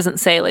letter writer doesn't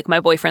say like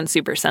my boyfriend's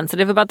super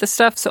sensitive about this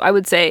stuff. So I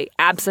would say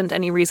absent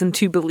any reason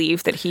to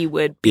believe that he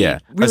would be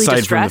really aside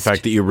distressed. From the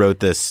fact that you wrote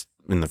this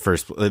in the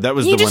first place, that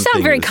was the one thing. You just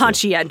sound very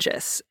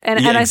conscientious. And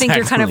I think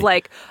you're kind of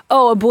like,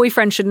 a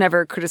boyfriend should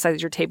never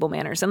criticize your table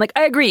manners. And like,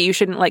 I agree. You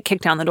shouldn't like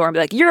kick down the door and be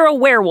like, you're a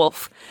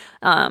werewolf.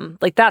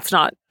 Like that's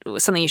not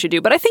something you should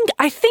do. But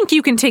I think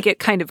you can take it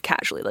kind of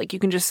casually. Like you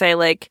can just say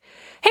like,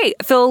 hey,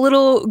 I feel a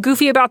little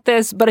goofy about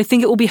this, but I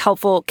think it will be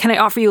helpful. Can I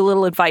offer you a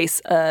little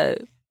advice?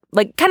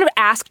 Like kind of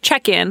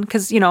check in,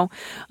 because, you don't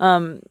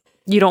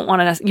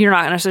want to, you're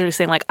not necessarily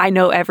saying like, I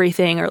know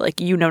everything, or like,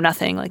 you know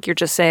nothing. Like you're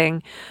just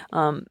saying,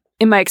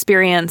 in my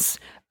experience,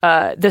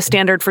 the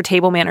standard for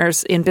table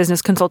manners in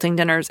business consulting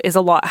dinners is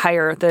a lot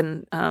higher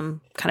than kind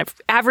of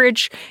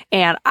average.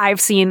 And I've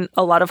seen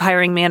a lot of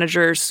hiring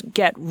managers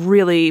get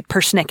really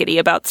persnickety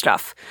about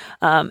stuff.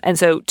 And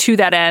so to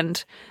that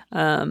end,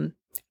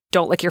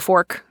 don't lick your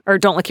fork or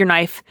don't lick your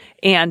knife,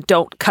 and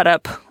don't cut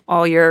up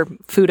all your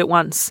food at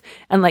once.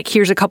 And like,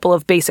 here's a couple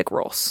of basic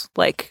rules.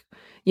 Like,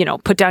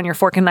 put down your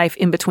fork and knife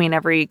in between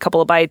every couple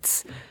of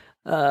bites.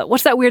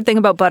 What's that weird thing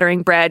about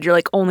buttering bread? You're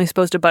like only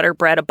supposed to butter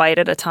bread a bite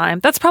at a time.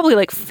 That's probably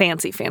like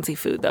fancy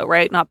food though,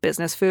 right? Not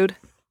business food.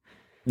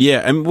 Yeah.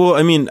 And well,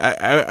 I mean,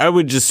 I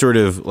would just sort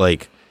of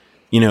like,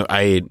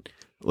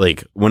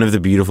 like one of the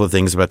beautiful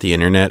things about the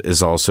internet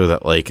is also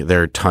that like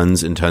there are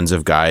tons and tons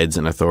of guides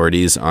and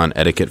authorities on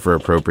etiquette for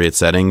appropriate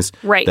settings,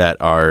 right, that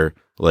are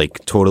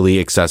like totally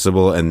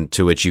accessible and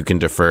to which you can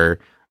defer,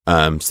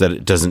 so that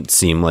it doesn't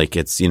seem like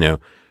it's,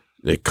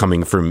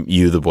 coming from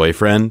you, the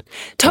boyfriend.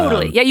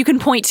 Totally. Yeah, you can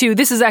point to,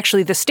 this is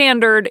actually the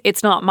standard.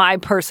 It's not my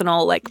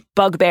personal like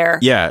bugbear.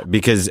 Yeah,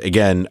 because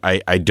again,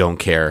 I don't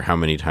care how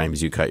many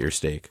times you cut your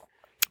steak.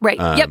 Right.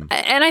 Yep.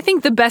 And I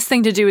think the best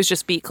thing to do is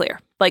just be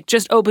clear. Like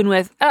just open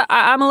with,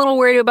 I'm a little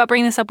worried about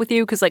bringing this up with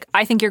you because like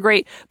I think you're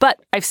great, but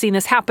I've seen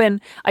this happen.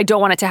 I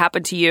don't want it to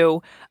happen to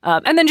you.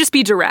 And then just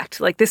be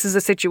direct. Like this is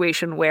a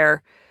situation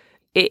where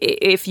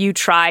if you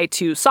try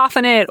to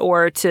soften it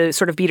or to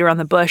sort of beat around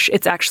the bush,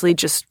 it's actually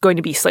just going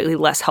to be slightly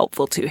less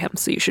helpful to him.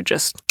 So you should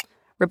just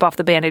rip off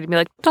the Band-Aid and be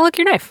like, don't lick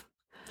your knife.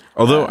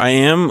 Although I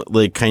am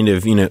like kind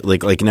of, now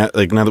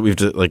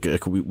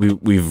that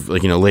we've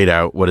laid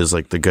out what is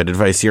like the good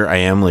advice here, I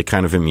am like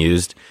kind of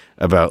amused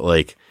about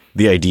like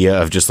the idea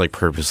of just like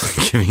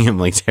purposely giving him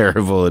like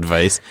terrible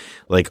advice.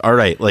 Like, all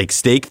right, like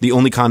steak, the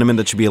only condiment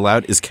that should be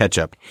allowed is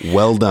ketchup.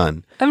 Well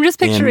done. I'm just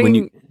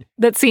picturing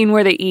that scene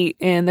where they eat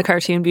in the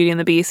cartoon Beauty and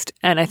the Beast,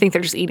 and I think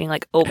they're just eating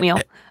like oatmeal,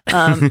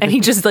 and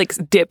he just like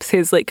dips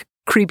his like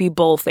creepy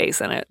bull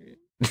face in it.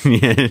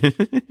 Yeah.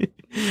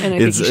 And I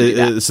think you should do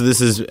that. So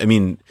this is, I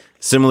mean,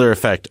 similar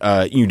effect.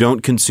 You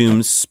don't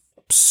consume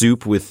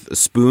soup with a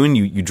spoon.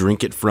 You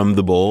drink it from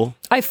the bowl.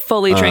 I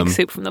fully drink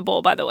soup from the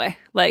bowl, by the way.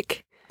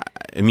 Like,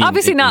 I mean,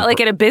 obviously not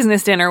like at a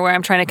business dinner where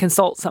I'm trying to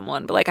consult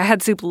someone, but like I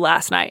had soup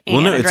last night.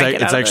 And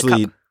it's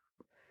actually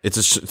it's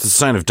a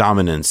sign of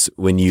dominance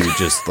when you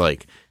just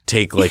like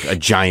take like a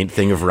giant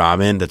thing of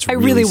ramen that's I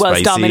really was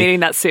spicy. Dominating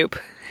that soup.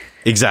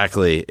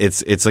 Exactly.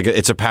 It's like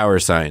it's a power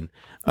sign.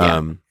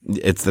 Yeah.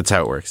 That's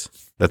how it works.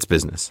 That's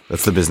business.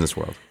 That's the business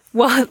world.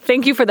 Well,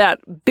 thank you for that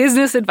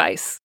business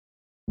advice.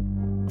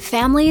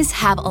 Families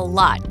have a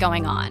lot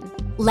going on.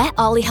 Let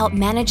Ollie help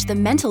manage the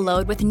mental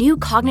load with new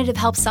cognitive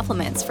help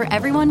supplements for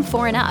everyone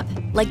 4 and up,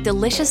 like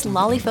delicious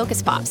Lolly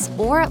Focus Pops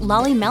or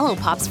Lolly Mellow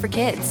Pops for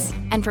kids.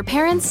 And for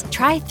parents,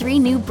 try 3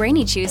 new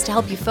Brainy Chews to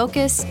help you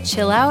focus,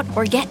 chill out,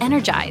 or get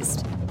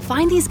energized.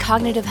 Find these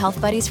cognitive health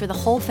buddies for the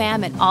whole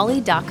fam at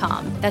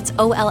ollie.com. That's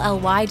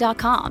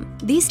OLLY.com.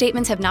 These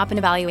statements have not been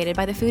evaluated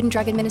by the Food and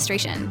Drug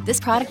Administration. This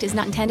product is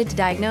not intended to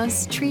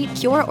diagnose, treat,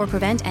 cure, or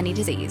prevent any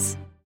disease.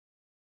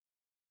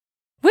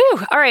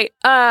 Woo! All right.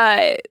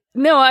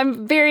 No,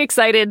 I'm very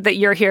excited that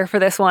you're here for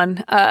this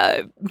one.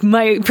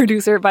 My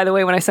producer, by the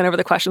way, when I sent over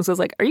the questions, was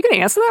like, are you going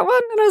to answer that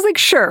one? And I was like,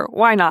 sure.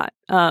 Why not?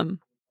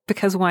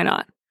 Because why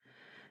not?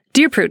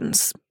 Dear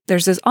Prudence,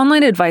 There's this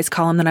online advice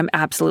column that I'm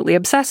absolutely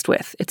obsessed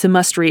with. It's a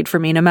must-read for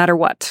me no matter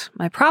what.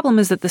 My problem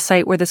is that the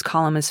site where this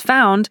column is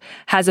found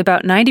has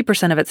about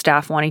 90% of its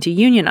staff wanting to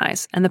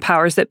unionize, and the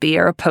powers that be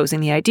are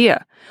opposing the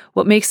idea.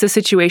 What makes the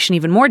situation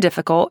even more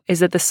difficult is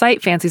that the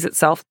site fancies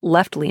itself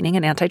left-leaning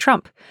and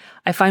anti-Trump.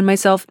 I find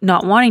myself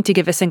not wanting to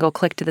give a single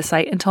click to the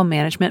site until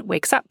management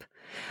wakes up.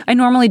 I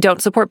normally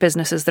don't support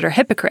businesses that are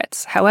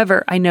hypocrites.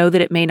 However, I know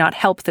that it may not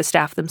help the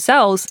staff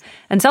themselves,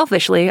 and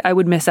selfishly, I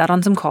would miss out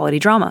on some quality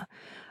drama.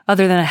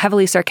 Other than a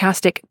heavily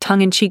sarcastic,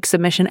 tongue-in-cheek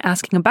submission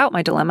asking about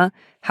my dilemma,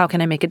 how can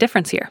I make a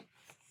difference here?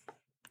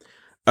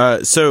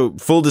 So,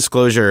 full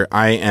disclosure,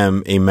 I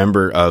am a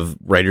member of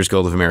Writers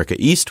Guild of America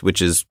East,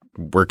 which is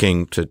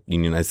working to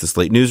unionize the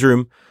Slate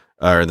newsroom,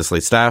 or the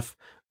Slate staff.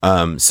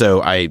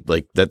 So I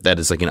like that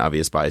is like an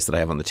obvious bias that I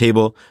have on the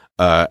table.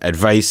 At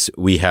Vice,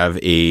 we have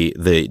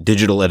the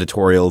digital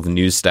editorial, the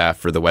news staff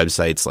for the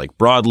websites like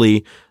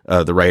Broadly,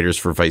 the writers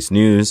for Vice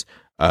News,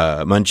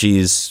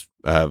 Munchies,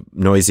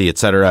 Noisy,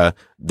 etc.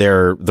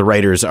 The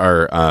writers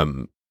are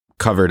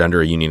covered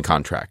under a union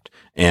contract,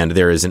 and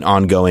there is an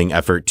ongoing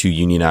effort to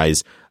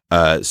unionize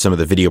some of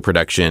the video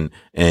production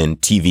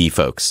and TV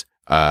folks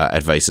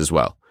at Vice as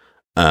well.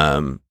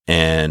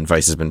 And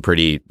Vice has been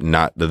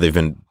they've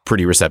been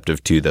pretty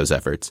receptive to those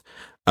efforts.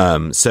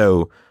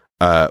 So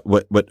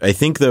what I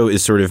think though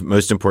is sort of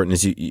most important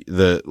is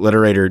the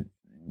letter writer,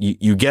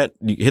 you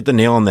hit the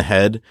nail on the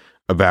head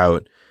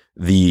about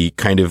the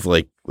kind of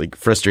like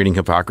frustrating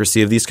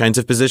hypocrisy of these kinds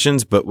of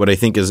positions. But what I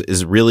think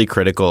is really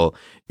critical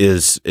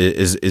is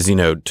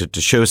to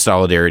show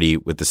solidarity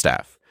with the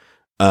staff.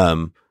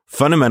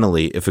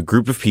 Fundamentally, if a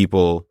group of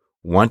people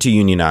want to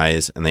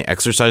unionize and they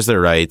exercise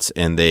their rights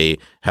and they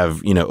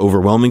have,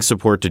 overwhelming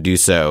support to do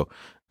so,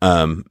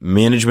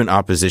 management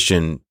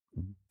opposition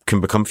can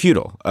become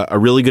futile. A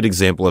really good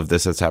example of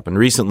this that's happened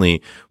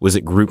recently was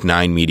at Group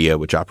 9 Media,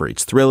 which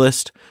operates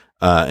Thrillist,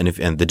 and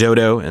the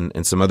Dodo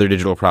and some other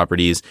digital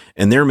properties,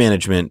 and their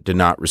management did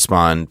not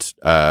respond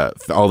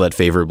all that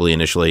favorably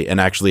initially,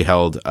 and actually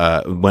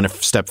went a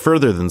step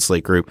further than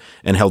Slate Group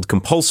and held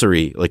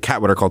compulsory,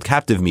 what are called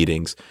captive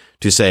meetings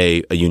to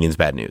say a union's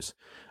bad news.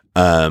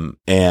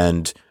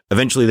 And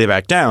eventually they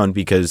backed down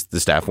because the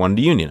staff wanted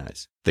to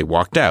unionize. They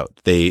walked out.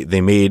 They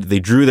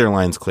drew their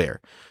lines clear.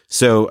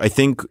 So I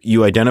think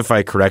you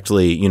identify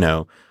correctly,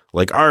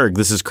 arg,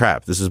 this is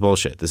crap. This is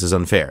bullshit. This is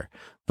unfair.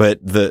 But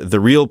the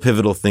real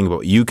pivotal thing about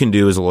what you can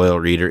do as a loyal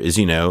reader is,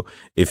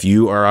 if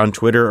you are on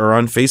Twitter or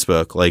on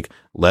Facebook,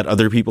 let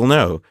other people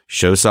know,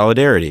 show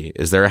solidarity.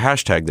 Is there a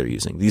hashtag they're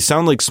using? These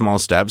sound like small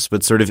steps,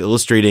 but sort of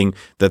illustrating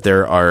that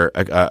there are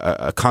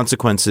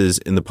consequences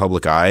in the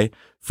public eye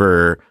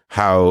for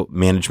how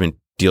management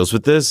deals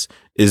with this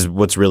is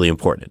what's really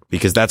important,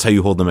 because that's how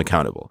you hold them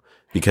accountable.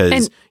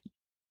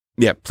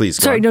 Yeah, please.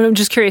 Sorry, no, I'm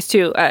just curious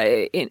too,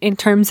 in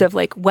terms of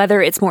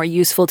whether it's more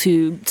useful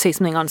to say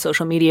something on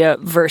social media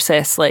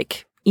versus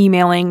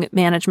emailing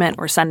management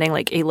or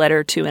sending a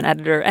letter to an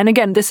editor. And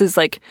again, this is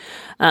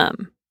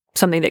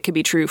something that could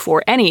be true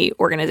for any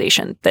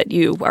organization that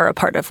you are a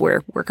part of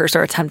where workers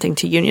are attempting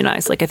to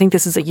unionize. I think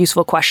this is a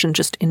useful question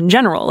just in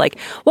general.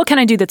 What can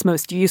I do that's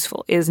most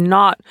useful? Is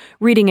not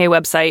reading a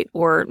website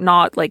or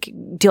not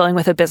dealing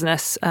with a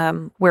business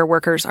where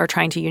workers are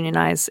trying to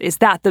unionize. Is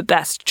that the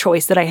best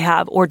choice that I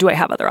have, or do I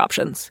have other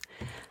options?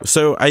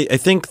 So I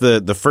think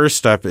the first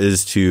step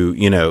is to,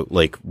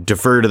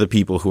 defer to the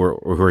people who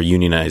are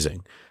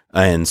unionizing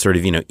and sort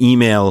of,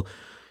 email.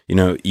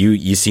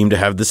 You seem to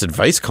have this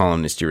advice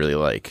columnist you really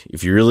like.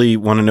 If you really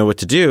want to know what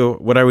to do,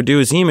 what I would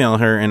do is email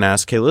her and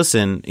ask, hey,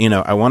 listen,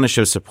 I want to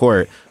show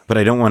support, but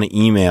I don't want to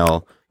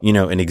email,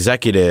 an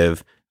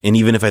executive. And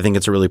even if I think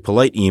it's a really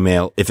polite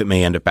email, if it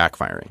may end up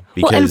backfiring.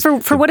 Because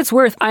and for what it's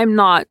worth, I'm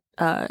not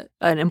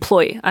an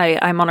employee.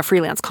 I'm on a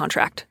freelance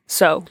contract.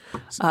 So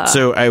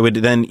I would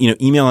then,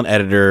 email an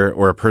editor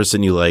or a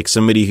person you like,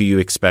 somebody who you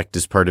expect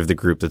is part of the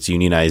group that's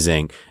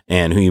unionizing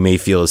and who you may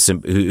feel is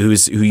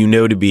who you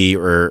know to be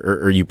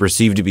or you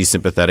perceive to be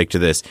sympathetic to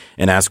this,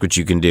 and ask what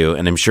you can do.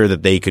 And I'm sure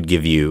that they could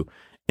give you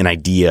an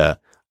idea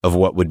of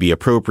what would be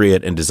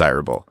appropriate and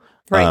desirable.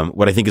 Right.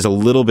 What I think is a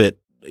little bit,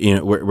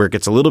 where it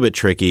gets a little bit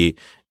tricky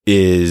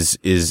is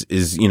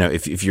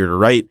if you're to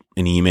write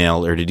an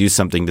email or to do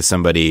something to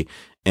somebody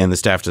and the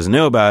staff doesn't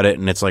know about it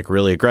and it's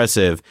really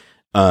aggressive,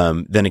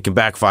 then it can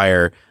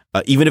backfire.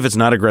 Even if it's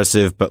not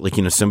aggressive, but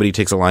somebody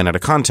takes a line out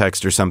of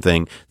context or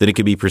something, then it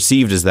could be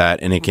perceived as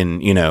that, and it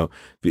can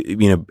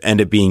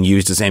end up being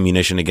used as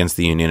ammunition against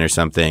the union or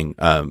something.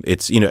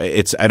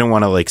 It's I don't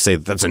want to say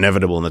that's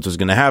inevitable and that's what's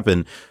going to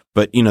happen,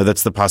 but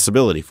that's the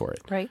possibility for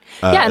it. Right.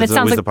 Yeah, and it sounds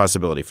always the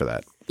possibility for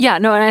that. Yeah,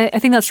 no, and I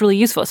think that's really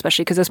useful,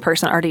 especially because this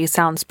person already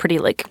sounds pretty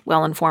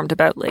well informed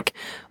about where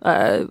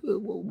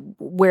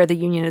the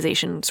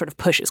unionization sort of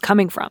push is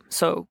coming from.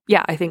 So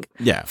yeah, I think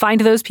find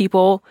those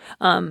people,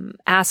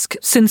 ask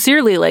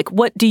sincerely,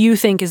 what do you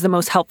think is the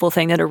most helpful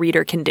thing that a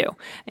reader can do?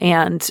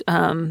 And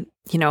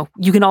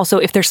you can also,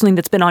 if there's something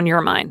that's been on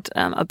your mind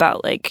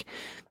about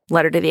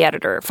letter to the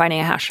editor, finding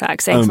a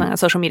hashtag, saying something on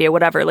social media,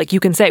 whatever, like you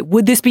can say,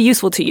 would this be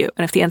useful to you?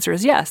 And if the answer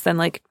is yes, then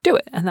like do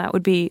it. And that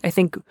would be, I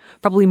think,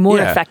 probably more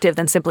effective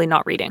than simply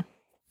not reading.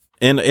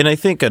 And I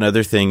think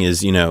another thing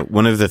is,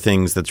 one of the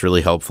things that's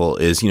really helpful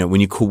is,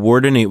 when you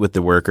coordinate with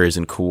the workers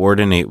and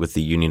coordinate with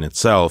the union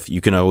itself,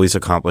 you can always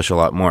accomplish a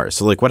lot more.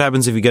 So like what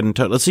happens if you get in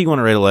touch? Let's say you want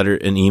to write a letter,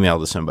 an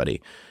email to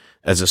somebody.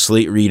 As a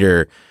Slate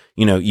reader,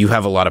 you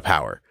have a lot of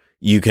power.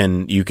 You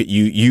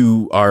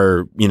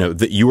are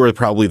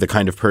probably the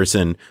kind of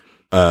person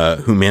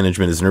who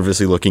management is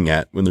nervously looking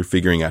at when they're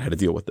figuring out how to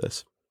deal with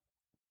this.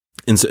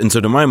 And so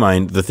to my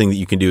mind, the thing that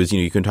you can do is,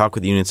 you can talk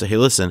with the union and say, hey,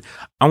 listen,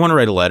 I want to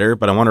write a letter,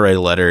 but I want to write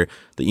a letter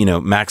that,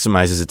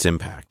 maximizes its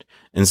impact.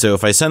 And so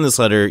if I send this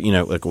letter,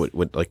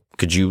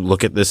 could you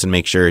look at this and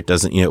make sure it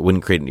doesn't, it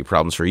wouldn't create any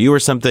problems for you or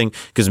something?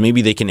 Because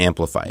maybe they can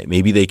amplify it.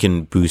 Maybe they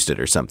can boost it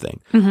or something.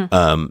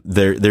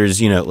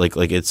 There's,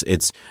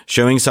 it's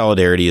showing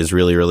solidarity is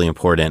really, really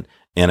important.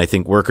 And I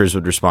think workers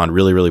would respond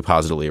really, really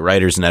positively,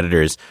 writers and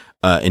editors,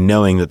 in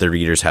knowing that the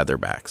readers had their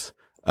backs.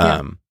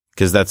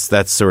 Because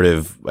that's sort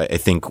of, I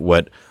think,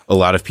 what a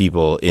lot of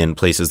people in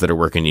places that are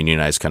working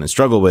unionized kind of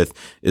struggle with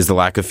is the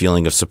lack of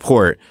feeling of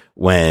support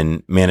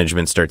when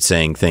management starts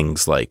saying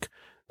things like,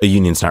 a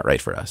union's not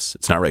right for us.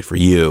 It's not right for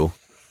you.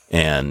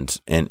 And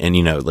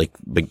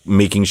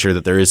making sure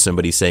that there is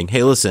somebody saying,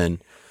 hey, listen,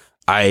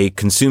 I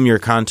consume your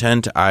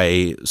content.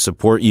 I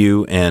support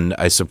you and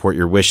I support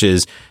your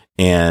wishes.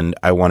 And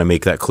I want to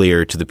make that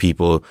clear to the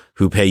people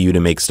who pay you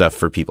to make stuff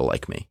for people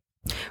like me.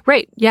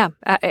 Right. Yeah,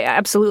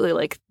 absolutely.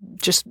 Like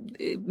just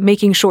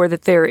making sure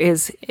that there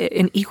is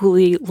an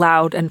equally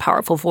loud and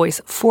powerful voice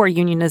for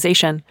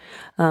unionization.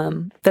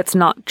 That's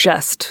not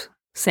just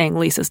saying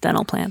Lisa's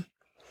dental plan.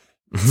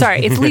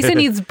 Sorry, it's Lisa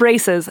needs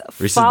braces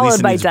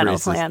followed by dental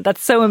plan.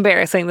 That's so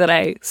embarrassing that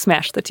I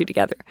smashed the two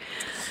together.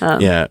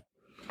 Yeah.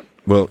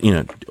 Well,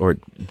 or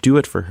do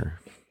it for her.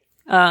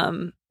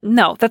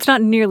 No, that's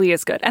not nearly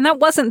as good. And that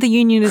wasn't the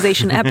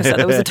unionization episode.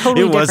 It was a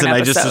totally different episode. It wasn't.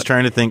 I just was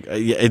trying to think.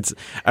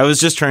 I was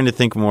just trying to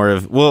think more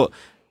of. Well,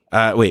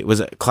 wait.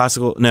 Was it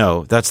classical?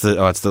 No, that's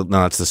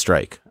the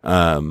strike.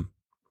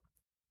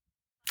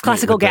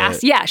 Classical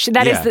gas.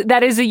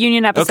 That is a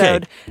union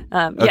episode.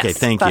 Okay. Yes,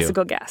 thank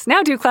classical gas.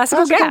 Now do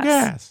classical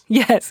gas.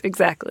 Yes,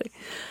 exactly.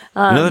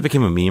 That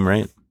became a meme,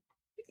 right?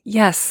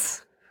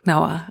 Yes,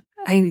 Noah.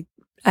 I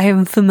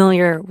am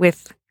familiar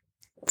with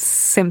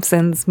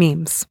Simpsons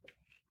memes.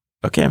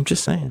 Okay, I'm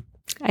just saying.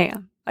 I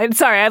am. I'm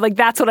sorry.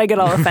 That's what I get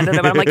all offended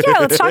about. I'm like, yeah,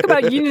 let's talk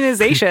about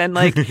unionization.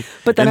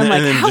 But then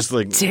how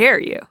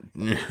dare you?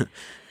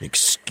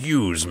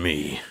 Excuse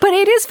me. But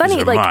it is funny.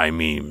 These are my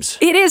memes.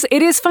 It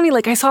is funny.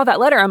 Like I saw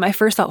that letter and my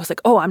first thought was like,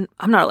 oh, I'm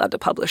not allowed to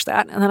publish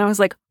that. And then I was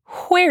like,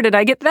 where did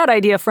I get that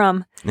idea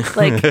from?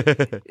 Like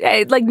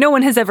no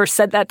one has ever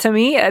said that to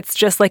me. It's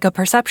just like a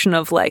perception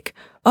of like,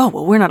 oh,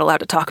 well, we're not allowed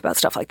to talk about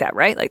stuff like that,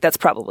 right? Like that's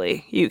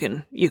probably you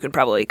can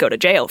probably go to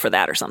jail for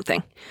that or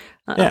something.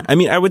 Yeah, I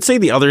mean, I would say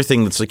the other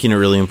thing that's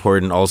really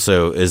important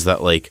also is that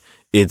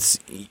it's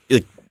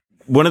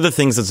one of the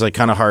things that's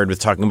kind of hard with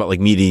talking about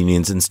media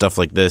unions and stuff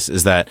like this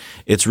is that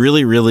it's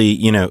really, really,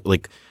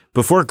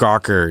 before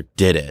Gawker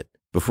did it,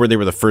 before they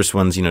were the first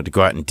ones, to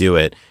go out and do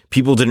it,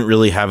 people didn't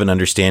really have an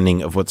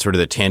understanding of what sort of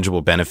the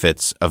tangible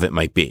benefits of it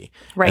might be.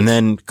 Right. And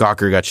then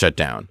Gawker got shut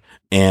down.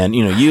 And,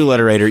 you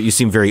letter writer, you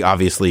seem very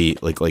obviously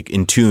like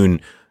in tune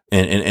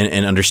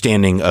and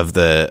understanding of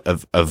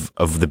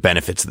the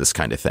benefits of this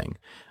kind of thing.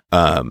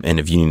 And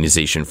of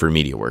unionization for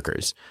media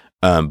workers.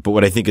 But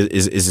what I think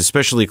is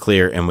especially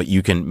clear and what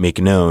you can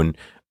make known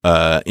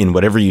in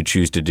whatever you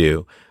choose to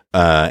do,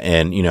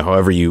 and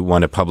however you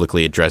want to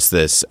publicly address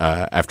this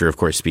after, of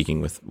course,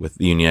 speaking with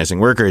the unionizing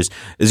workers,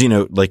 is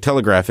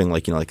telegraphing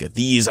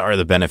these are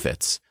the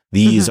benefits.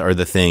 These are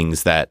the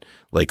things that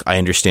I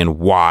understand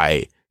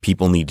why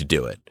people need to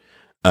do it.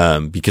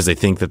 Because I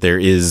think that there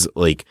is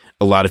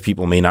a lot of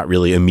people may not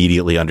really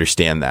immediately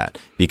understand that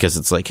because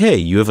it's hey,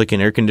 you have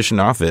an air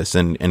conditioned office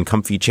and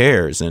comfy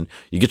chairs and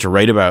you get to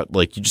write about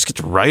you just get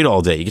to write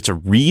all day. You get to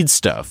read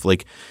stuff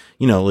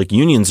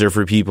unions are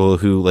for people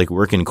who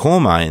work in coal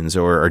mines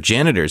or are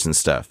janitors and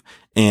stuff.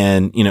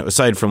 And,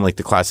 aside from the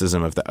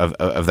classism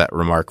of that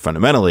remark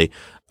fundamentally,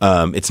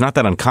 it's not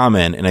that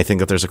uncommon. And I think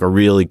that there's a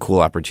really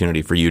cool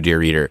opportunity for you, dear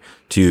reader,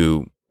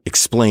 to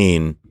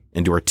explain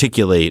and to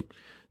articulate,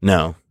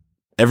 no,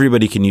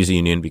 everybody can use a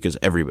union because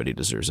everybody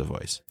deserves a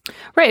voice.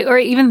 Right. Or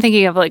even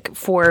thinking of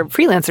for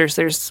freelancers,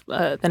 there's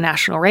the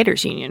National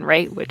Writers Union,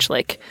 right? Which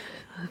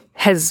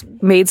has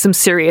made some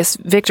serious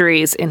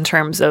victories in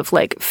terms of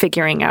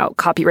figuring out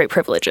copyright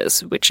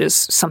privileges, which is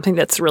something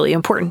that's really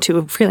important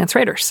to freelance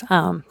writers.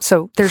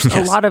 So there's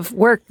a lot of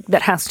work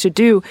that has to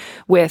do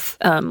with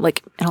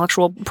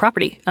intellectual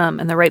property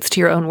and the rights to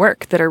your own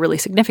work that are really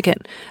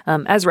significant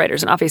as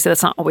writers. And obviously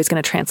that's not always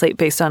going to translate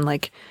based on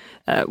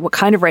what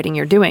kind of writing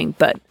you're doing.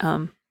 But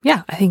I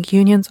think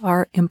unions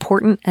are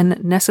important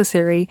and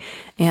necessary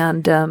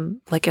and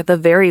at the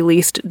very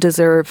least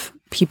deserve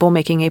people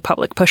making a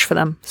public push for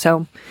them.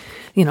 So,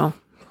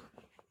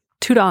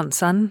 toot on,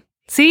 son.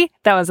 See?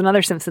 That was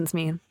another Simpsons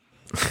meme.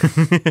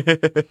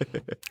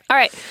 All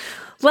right.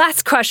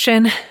 Last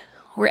question.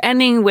 We're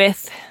ending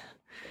with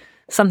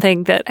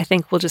something that I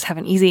think will just have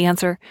an easy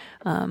answer,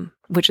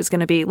 which is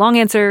going to be long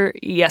answer,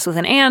 yes with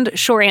an and,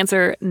 short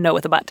answer, no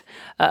with a but.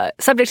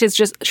 Subject is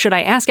just, should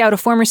I ask out a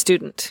former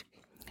student?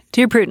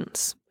 Dear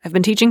Prudence, I've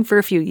been teaching for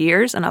a few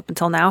years and up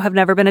until now have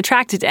never been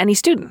attracted to any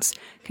students.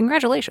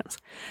 Congratulations.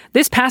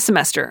 This past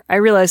semester, I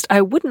realized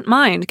I wouldn't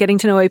mind getting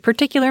to know a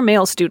particular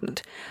male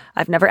student.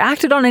 I've never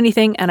acted on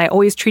anything and I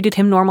always treated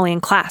him normally in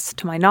class.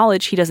 To my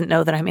knowledge, he doesn't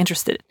know that I'm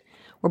interested.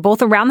 We're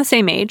both around the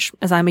same age,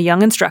 as I'm a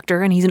young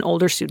instructor and he's an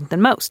older student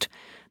than most.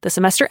 The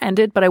semester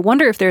ended, but I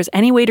wonder if there's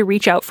any way to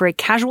reach out for a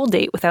casual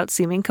date without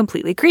seeming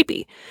completely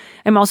creepy.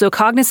 I'm also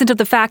cognizant of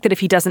the fact that if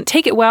he doesn't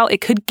take it well,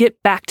 it could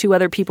get back to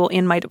other people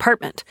in my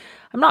department.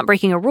 I'm not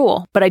breaking a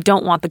rule, but I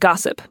don't want the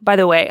gossip. By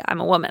the way, I'm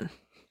a woman.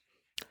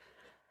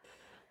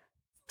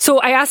 So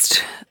I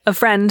asked a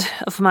friend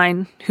of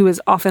mine who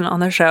is often on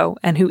the show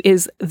and who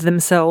is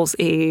themselves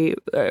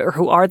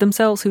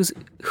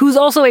who's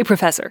also a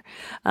professor.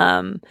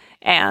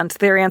 And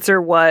their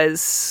answer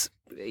was,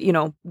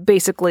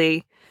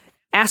 basically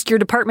ask your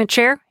department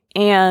chair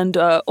and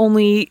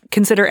only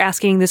consider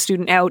asking the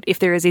student out if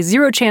there is a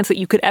zero chance that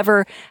you could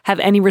ever have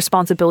any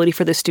responsibility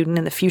for the student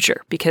in the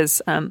future.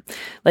 Because,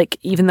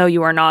 even though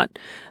you are not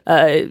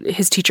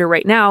his teacher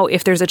right now,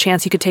 if there's a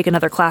chance he could take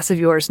another class of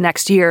yours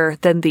next year,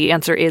 then the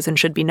answer is and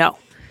should be no.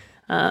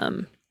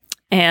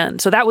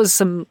 And so that was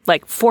some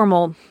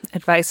formal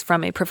advice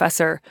from a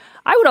professor.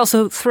 I would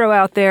also throw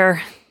out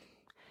there,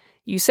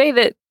 you say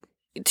that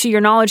to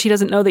your knowledge he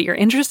doesn't know that you're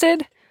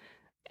interested.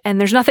 And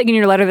there's nothing in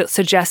your letter that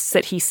suggests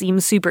that he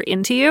seems super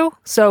into you.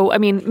 So,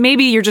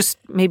 maybe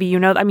you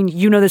know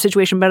the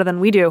situation better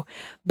than we do.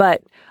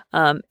 But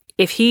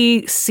if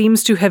he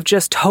seems to have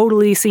just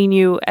totally seen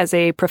you as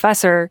a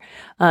professor,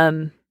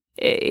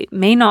 it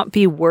may not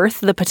be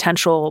worth the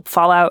potential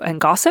fallout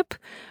and gossip,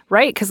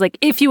 right? Because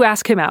if you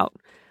ask him out,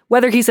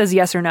 whether he says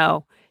yes or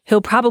no,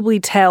 he'll probably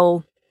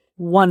tell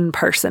one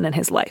person in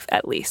his life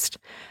at least.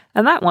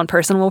 And that one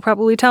person will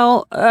probably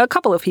tell a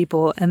couple of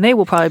people, and they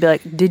will probably be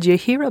like, did you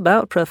hear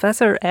about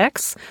Professor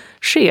X?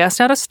 She asked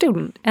out a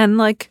student.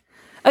 And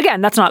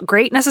again, that's not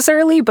great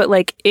necessarily, but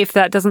if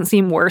that doesn't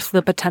seem worth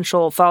the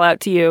potential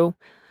fallout to you,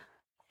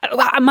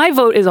 my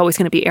vote is always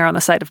going to be err on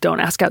the side of don't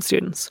ask out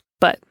students.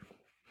 But,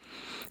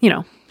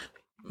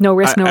 no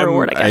risk, no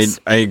reward, I guess.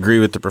 I agree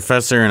with the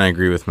professor and I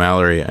agree with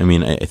Mallory.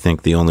 I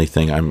think the only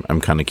thing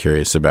I'm kind of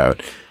curious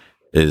about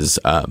is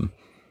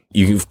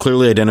you've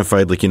clearly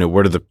identified,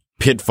 what are the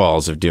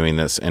pitfalls of doing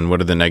this and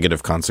what are the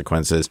negative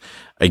consequences?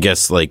 I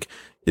guess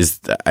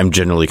I'm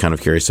generally kind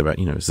of curious about,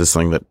 is this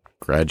something that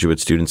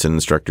graduate students and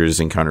instructors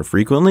encounter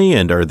frequently?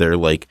 And are there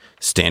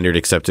standard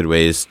accepted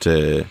ways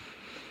to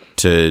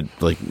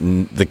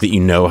that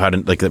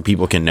that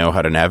people can know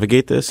how to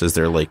navigate this? Is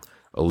there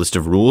a list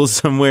of rules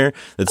somewhere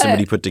that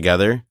somebody put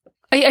together?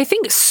 I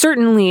think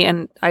certainly,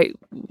 and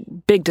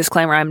big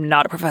disclaimer, I'm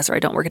not a professor. I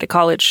don't work at a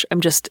college. I'm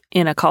just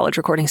in a college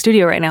recording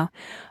studio right now.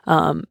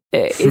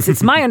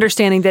 It's my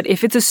understanding that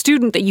if it's a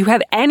student that you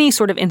have any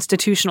sort of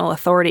institutional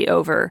authority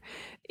over,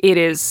 it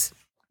is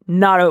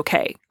not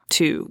okay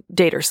to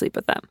date or sleep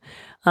with them.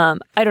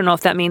 I don't know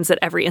if that means that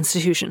every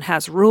institution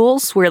has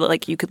rules where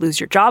you could lose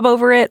your job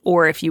over it,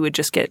 or if you would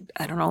just get,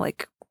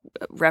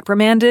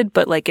 reprimanded,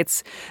 but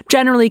it's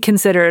generally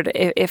considered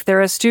if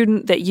they're a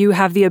student that you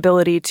have the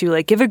ability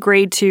to give a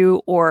grade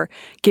to or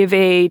give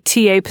a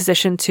TA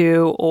position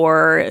to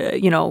or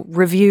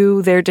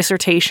review their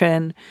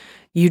dissertation,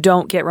 you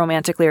don't get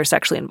romantically or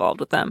sexually involved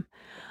with them.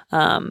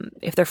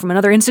 If they're from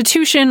another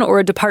institution or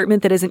a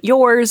department that isn't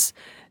yours,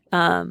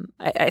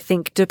 I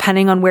think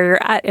depending on where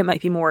you're at, it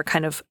might be more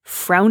kind of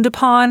frowned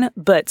upon,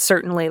 but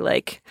certainly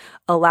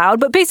allowed.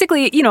 But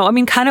basically,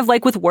 kind of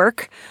like with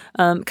work,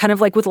 kind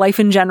of like with life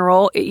in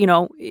general,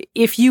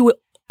 if you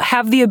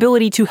have the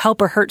ability to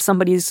help or hurt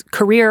somebody's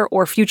career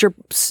or future,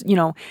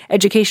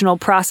 educational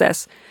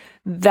process,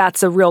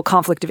 that's a real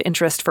conflict of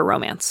interest for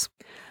romance,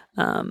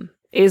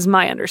 is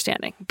my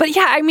understanding. But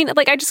yeah,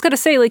 I just got to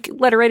say,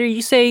 letter writer,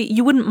 you say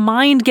you wouldn't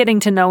mind getting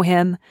to know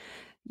him.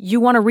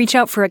 You want to reach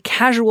out for a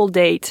casual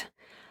date.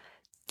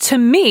 To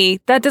me,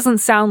 that doesn't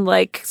sound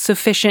like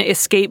sufficient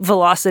escape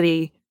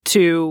velocity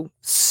to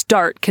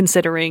start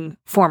considering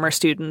former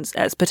students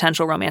as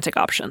potential romantic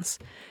options.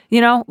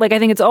 I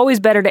think it's always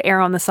better to err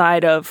on the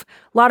side of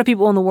a lot of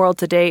people in the world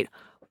to date.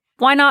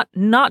 Why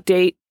not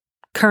date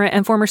current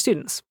and former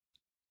students?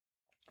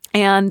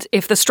 And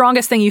if the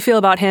strongest thing you feel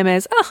about him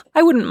is,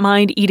 I wouldn't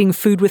mind eating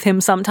food with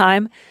him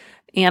sometime,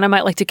 and I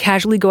might like to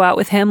casually go out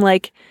with him,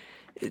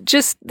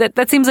 just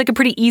that seems like a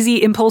pretty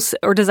easy impulse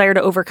or desire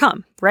to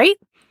overcome, right?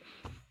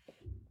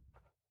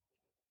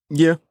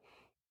 Yeah.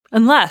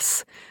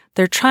 Unless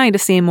they're trying to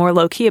seem more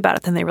low-key about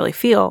it than they really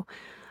feel,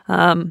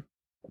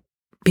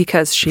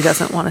 because she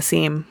doesn't want to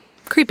seem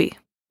creepy,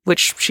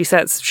 which she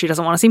says she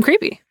doesn't want to seem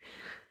creepy.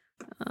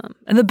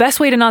 And the best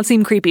way to not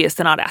seem creepy is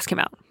to not ask him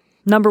out.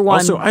 Number one.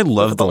 Also, I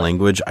love the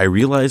language. I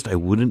realized I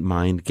wouldn't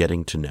mind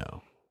getting to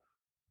know.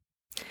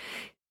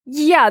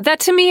 Yeah, that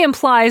to me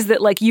implies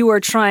that like you are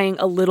trying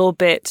a little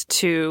bit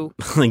to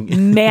Like-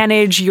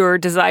 manage your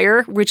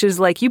desire, which is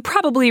like you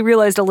probably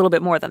realized a little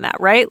bit more than that,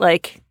 right?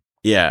 Like,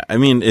 Yeah, I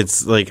mean,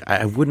 it's like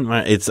I wouldn't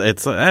mind. It's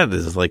that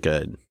is like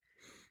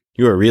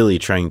you are really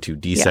trying to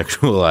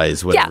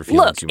desexualize whatever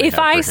feelings look, you may if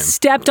have I for him.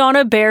 stepped on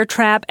a bear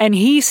trap and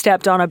he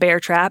stepped on a bear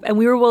trap and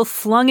we were both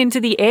flung into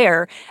the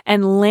air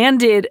and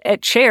landed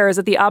at chairs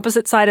at the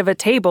opposite side of a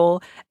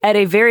table at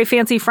a very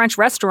fancy French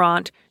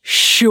restaurant,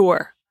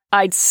 sure,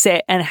 I'd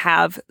sit and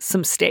have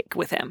some steak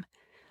with him.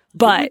 It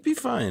But would be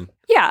fine.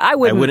 yeah, I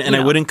wouldn't.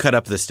 I wouldn't cut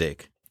up the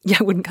steak. Yeah,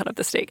 I wouldn't cut up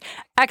the steak.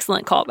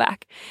 Excellent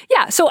callback.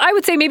 Yeah, so I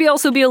would say maybe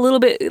also be a little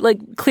bit like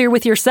clear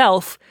with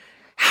yourself.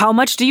 How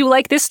much do you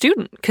like this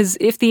student? Because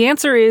if the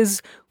answer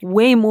is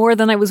way more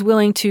than I was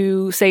willing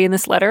to say in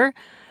this letter,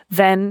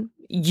 then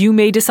you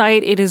may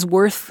decide it is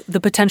worth the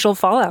potential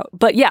fallout.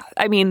 But yeah,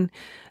 I mean,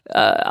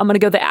 I'm going to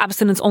go the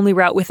abstinence only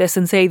route with this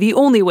and say the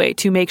only way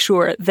to make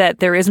sure that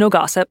there is no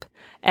gossip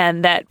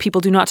and that people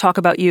do not talk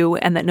about you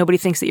and that nobody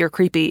thinks that you're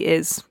creepy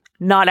is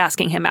not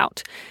asking him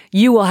out.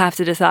 You will have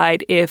to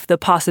decide if the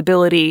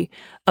possibility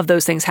of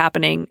those things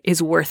happening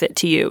is worth it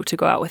to you to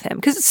go out with him.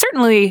 Because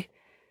certainly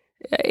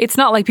it's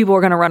not like people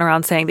are going to run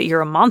around saying that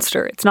you're a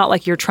monster. It's not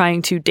like you're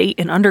trying to date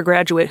an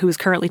undergraduate who is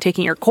currently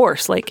taking your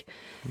course. Like,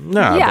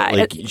 No, yeah, but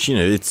like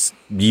it's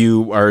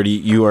you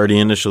already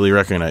initially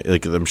recognize.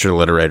 Like I'm sure the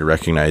letter writer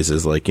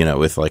recognizes, like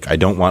with like I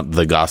don't want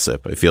the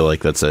gossip. I feel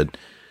like that's a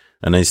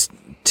nice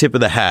tip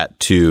of the hat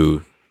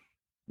to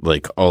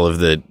like all of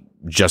the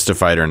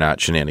justified or not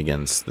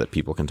shenanigans that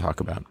people can talk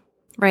about.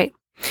 right.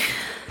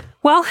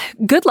 Well,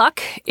 good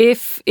luck.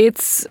 If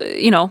it's,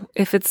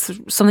 if it's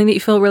something that you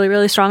feel really,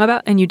 really strong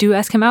about and you do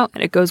ask him out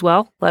and it goes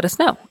well, let us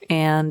know.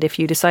 And if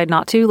you decide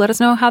not to, let us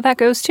know how that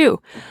goes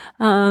too.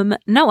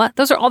 Noah,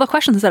 those are all the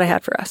questions that I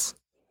had for us.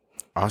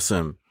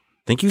 Awesome.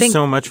 Thank you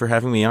so much for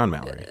having me on,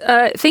 Mallory.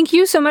 Thank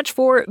you so much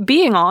for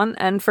being on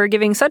and for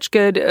giving such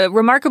good,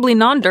 remarkably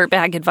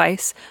non-dirtbag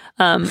advice.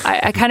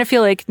 I kind of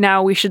feel like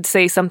now we should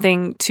say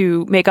something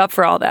to make up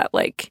for all that.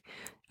 Like,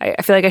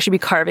 I feel like I should be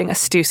carving a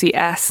Stussy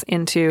S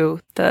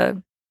into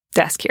the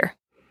desk here.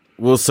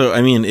 Well, so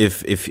I mean,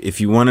 if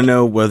you want to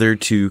know whether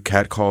to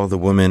catcall the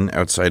woman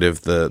outside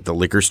of the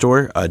liquor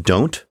store,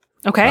 don't.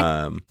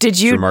 Okay. Did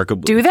you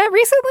do that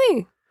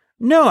recently?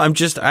 No, I'm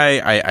just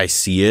I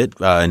see it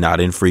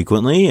not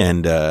infrequently,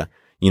 and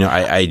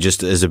I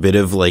just as a bit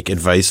of like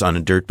advice on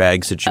a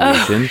dirtbag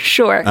situation.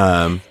 Sure.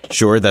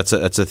 Sure, that's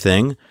a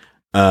thing.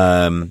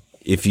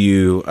 If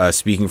you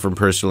speaking from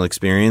personal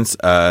experience,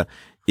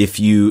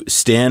 if you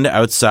stand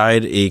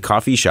outside a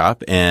coffee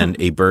shop and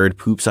a bird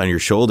poops on your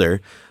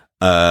shoulder,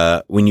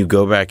 when you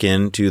go back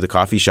into the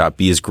coffee shop,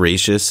 be as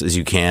gracious as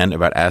you can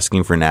about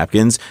asking for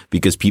napkins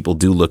because people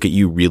do look at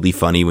you really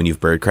funny when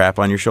you've bird crap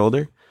on your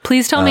shoulder.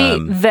 Please tell me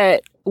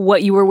that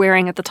what you were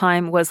wearing at the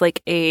time was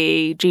like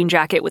a jean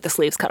jacket with the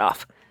sleeves cut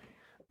off.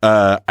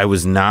 I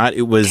was not.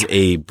 It was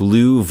a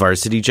blue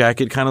varsity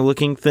jacket kind of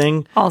looking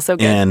thing. Also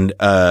good. And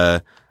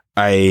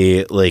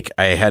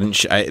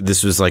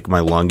this was like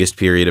my longest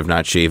period of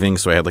not shaving,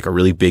 so I had like a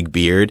really big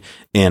beard,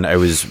 and I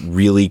was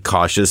really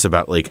cautious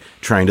about like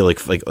trying to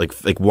like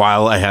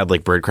while I had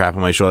like bird crap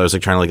on my shoulder, I was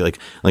like trying to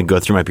like go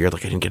through my beard,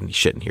 like I didn't get any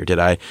shit in here, did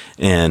I?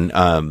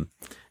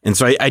 And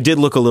so I did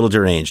look a little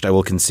deranged, I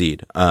will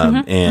concede.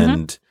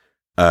 Hence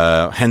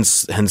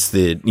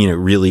the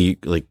really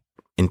like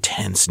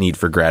intense need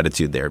for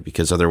gratitude there,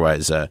 because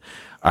otherwise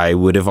I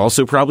would have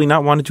also probably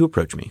not wanted to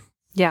approach me.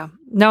 Yeah.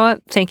 Noah,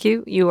 thank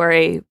you. You are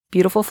a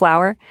beautiful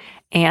flower,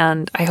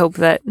 and I hope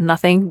that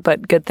nothing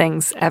but good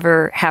things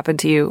ever happen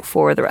to you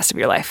for the rest of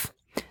your life.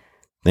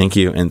 Thank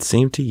you, and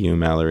same to you,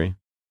 Mallory.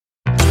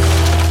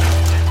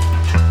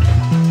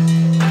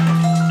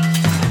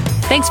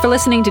 Thanks for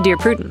listening to Dear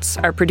Prudence.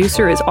 Our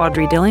producer is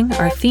Audrey Dilling.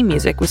 Our theme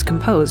music was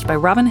composed by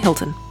Robin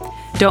Hilton.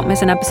 Don't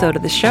miss an episode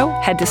of the show.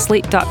 Head to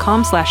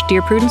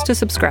slate.com/Dear Prudence to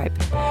subscribe.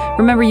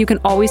 Remember, you can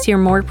always hear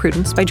more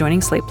Prudence by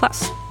joining Slate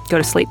Plus. Go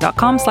to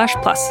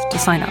slate.com/plus to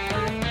sign up.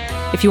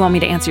 If you want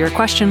me to answer your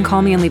question,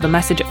 call me and leave a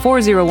message at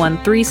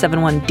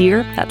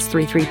 401-371-DEAR. That's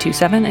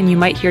 3327, and you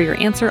might hear your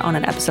answer on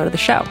an episode of the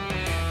show.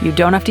 You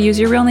don't have to use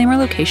your real name or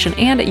location,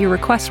 and at your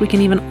request, we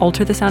can even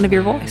alter the sound of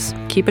your voice.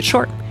 Keep it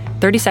short.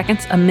 30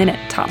 seconds, a minute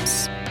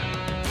tops.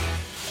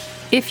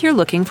 If you're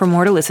looking for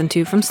more to listen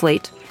to from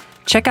Slate,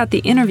 check out the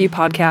interview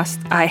podcast,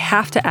 I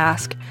Have to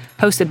Ask,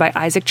 hosted by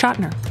Isaac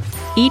Chotiner.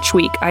 Each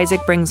week,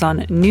 Isaac brings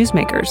on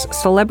newsmakers,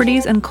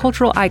 celebrities, and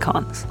cultural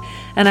icons,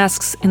 and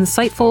asks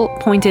insightful,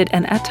 pointed,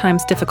 and at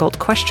times difficult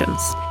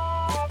questions.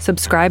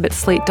 Subscribe at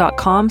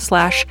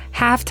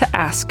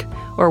slate.com/have-to-ask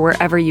or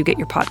wherever you get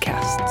your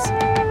podcasts.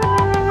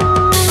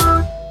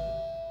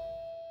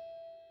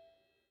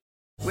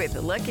 With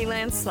the Lucky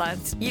Land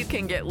Slots, you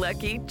can get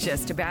lucky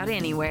just about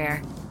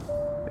anywhere.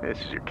 This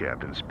is your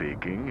captain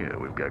speaking.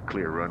 We've got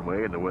clear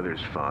runway and the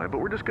weather's fine, but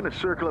we're just going to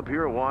circle up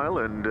here a while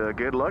and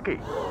get lucky.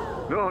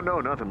 No,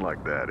 nothing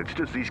like that. It's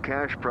just these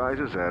cash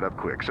prizes add up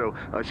quick. So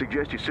I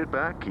suggest you sit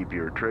back, keep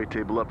your tray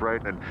table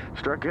upright, and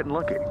start getting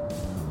lucky.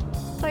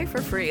 Play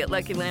for free at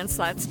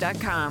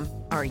LuckyLandSlots.com.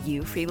 Are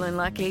you feeling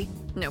lucky?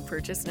 No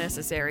purchase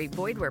necessary.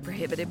 Void where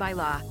prohibited by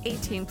law.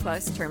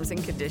 18+ terms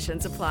and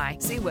conditions apply.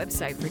 See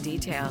website for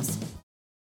details.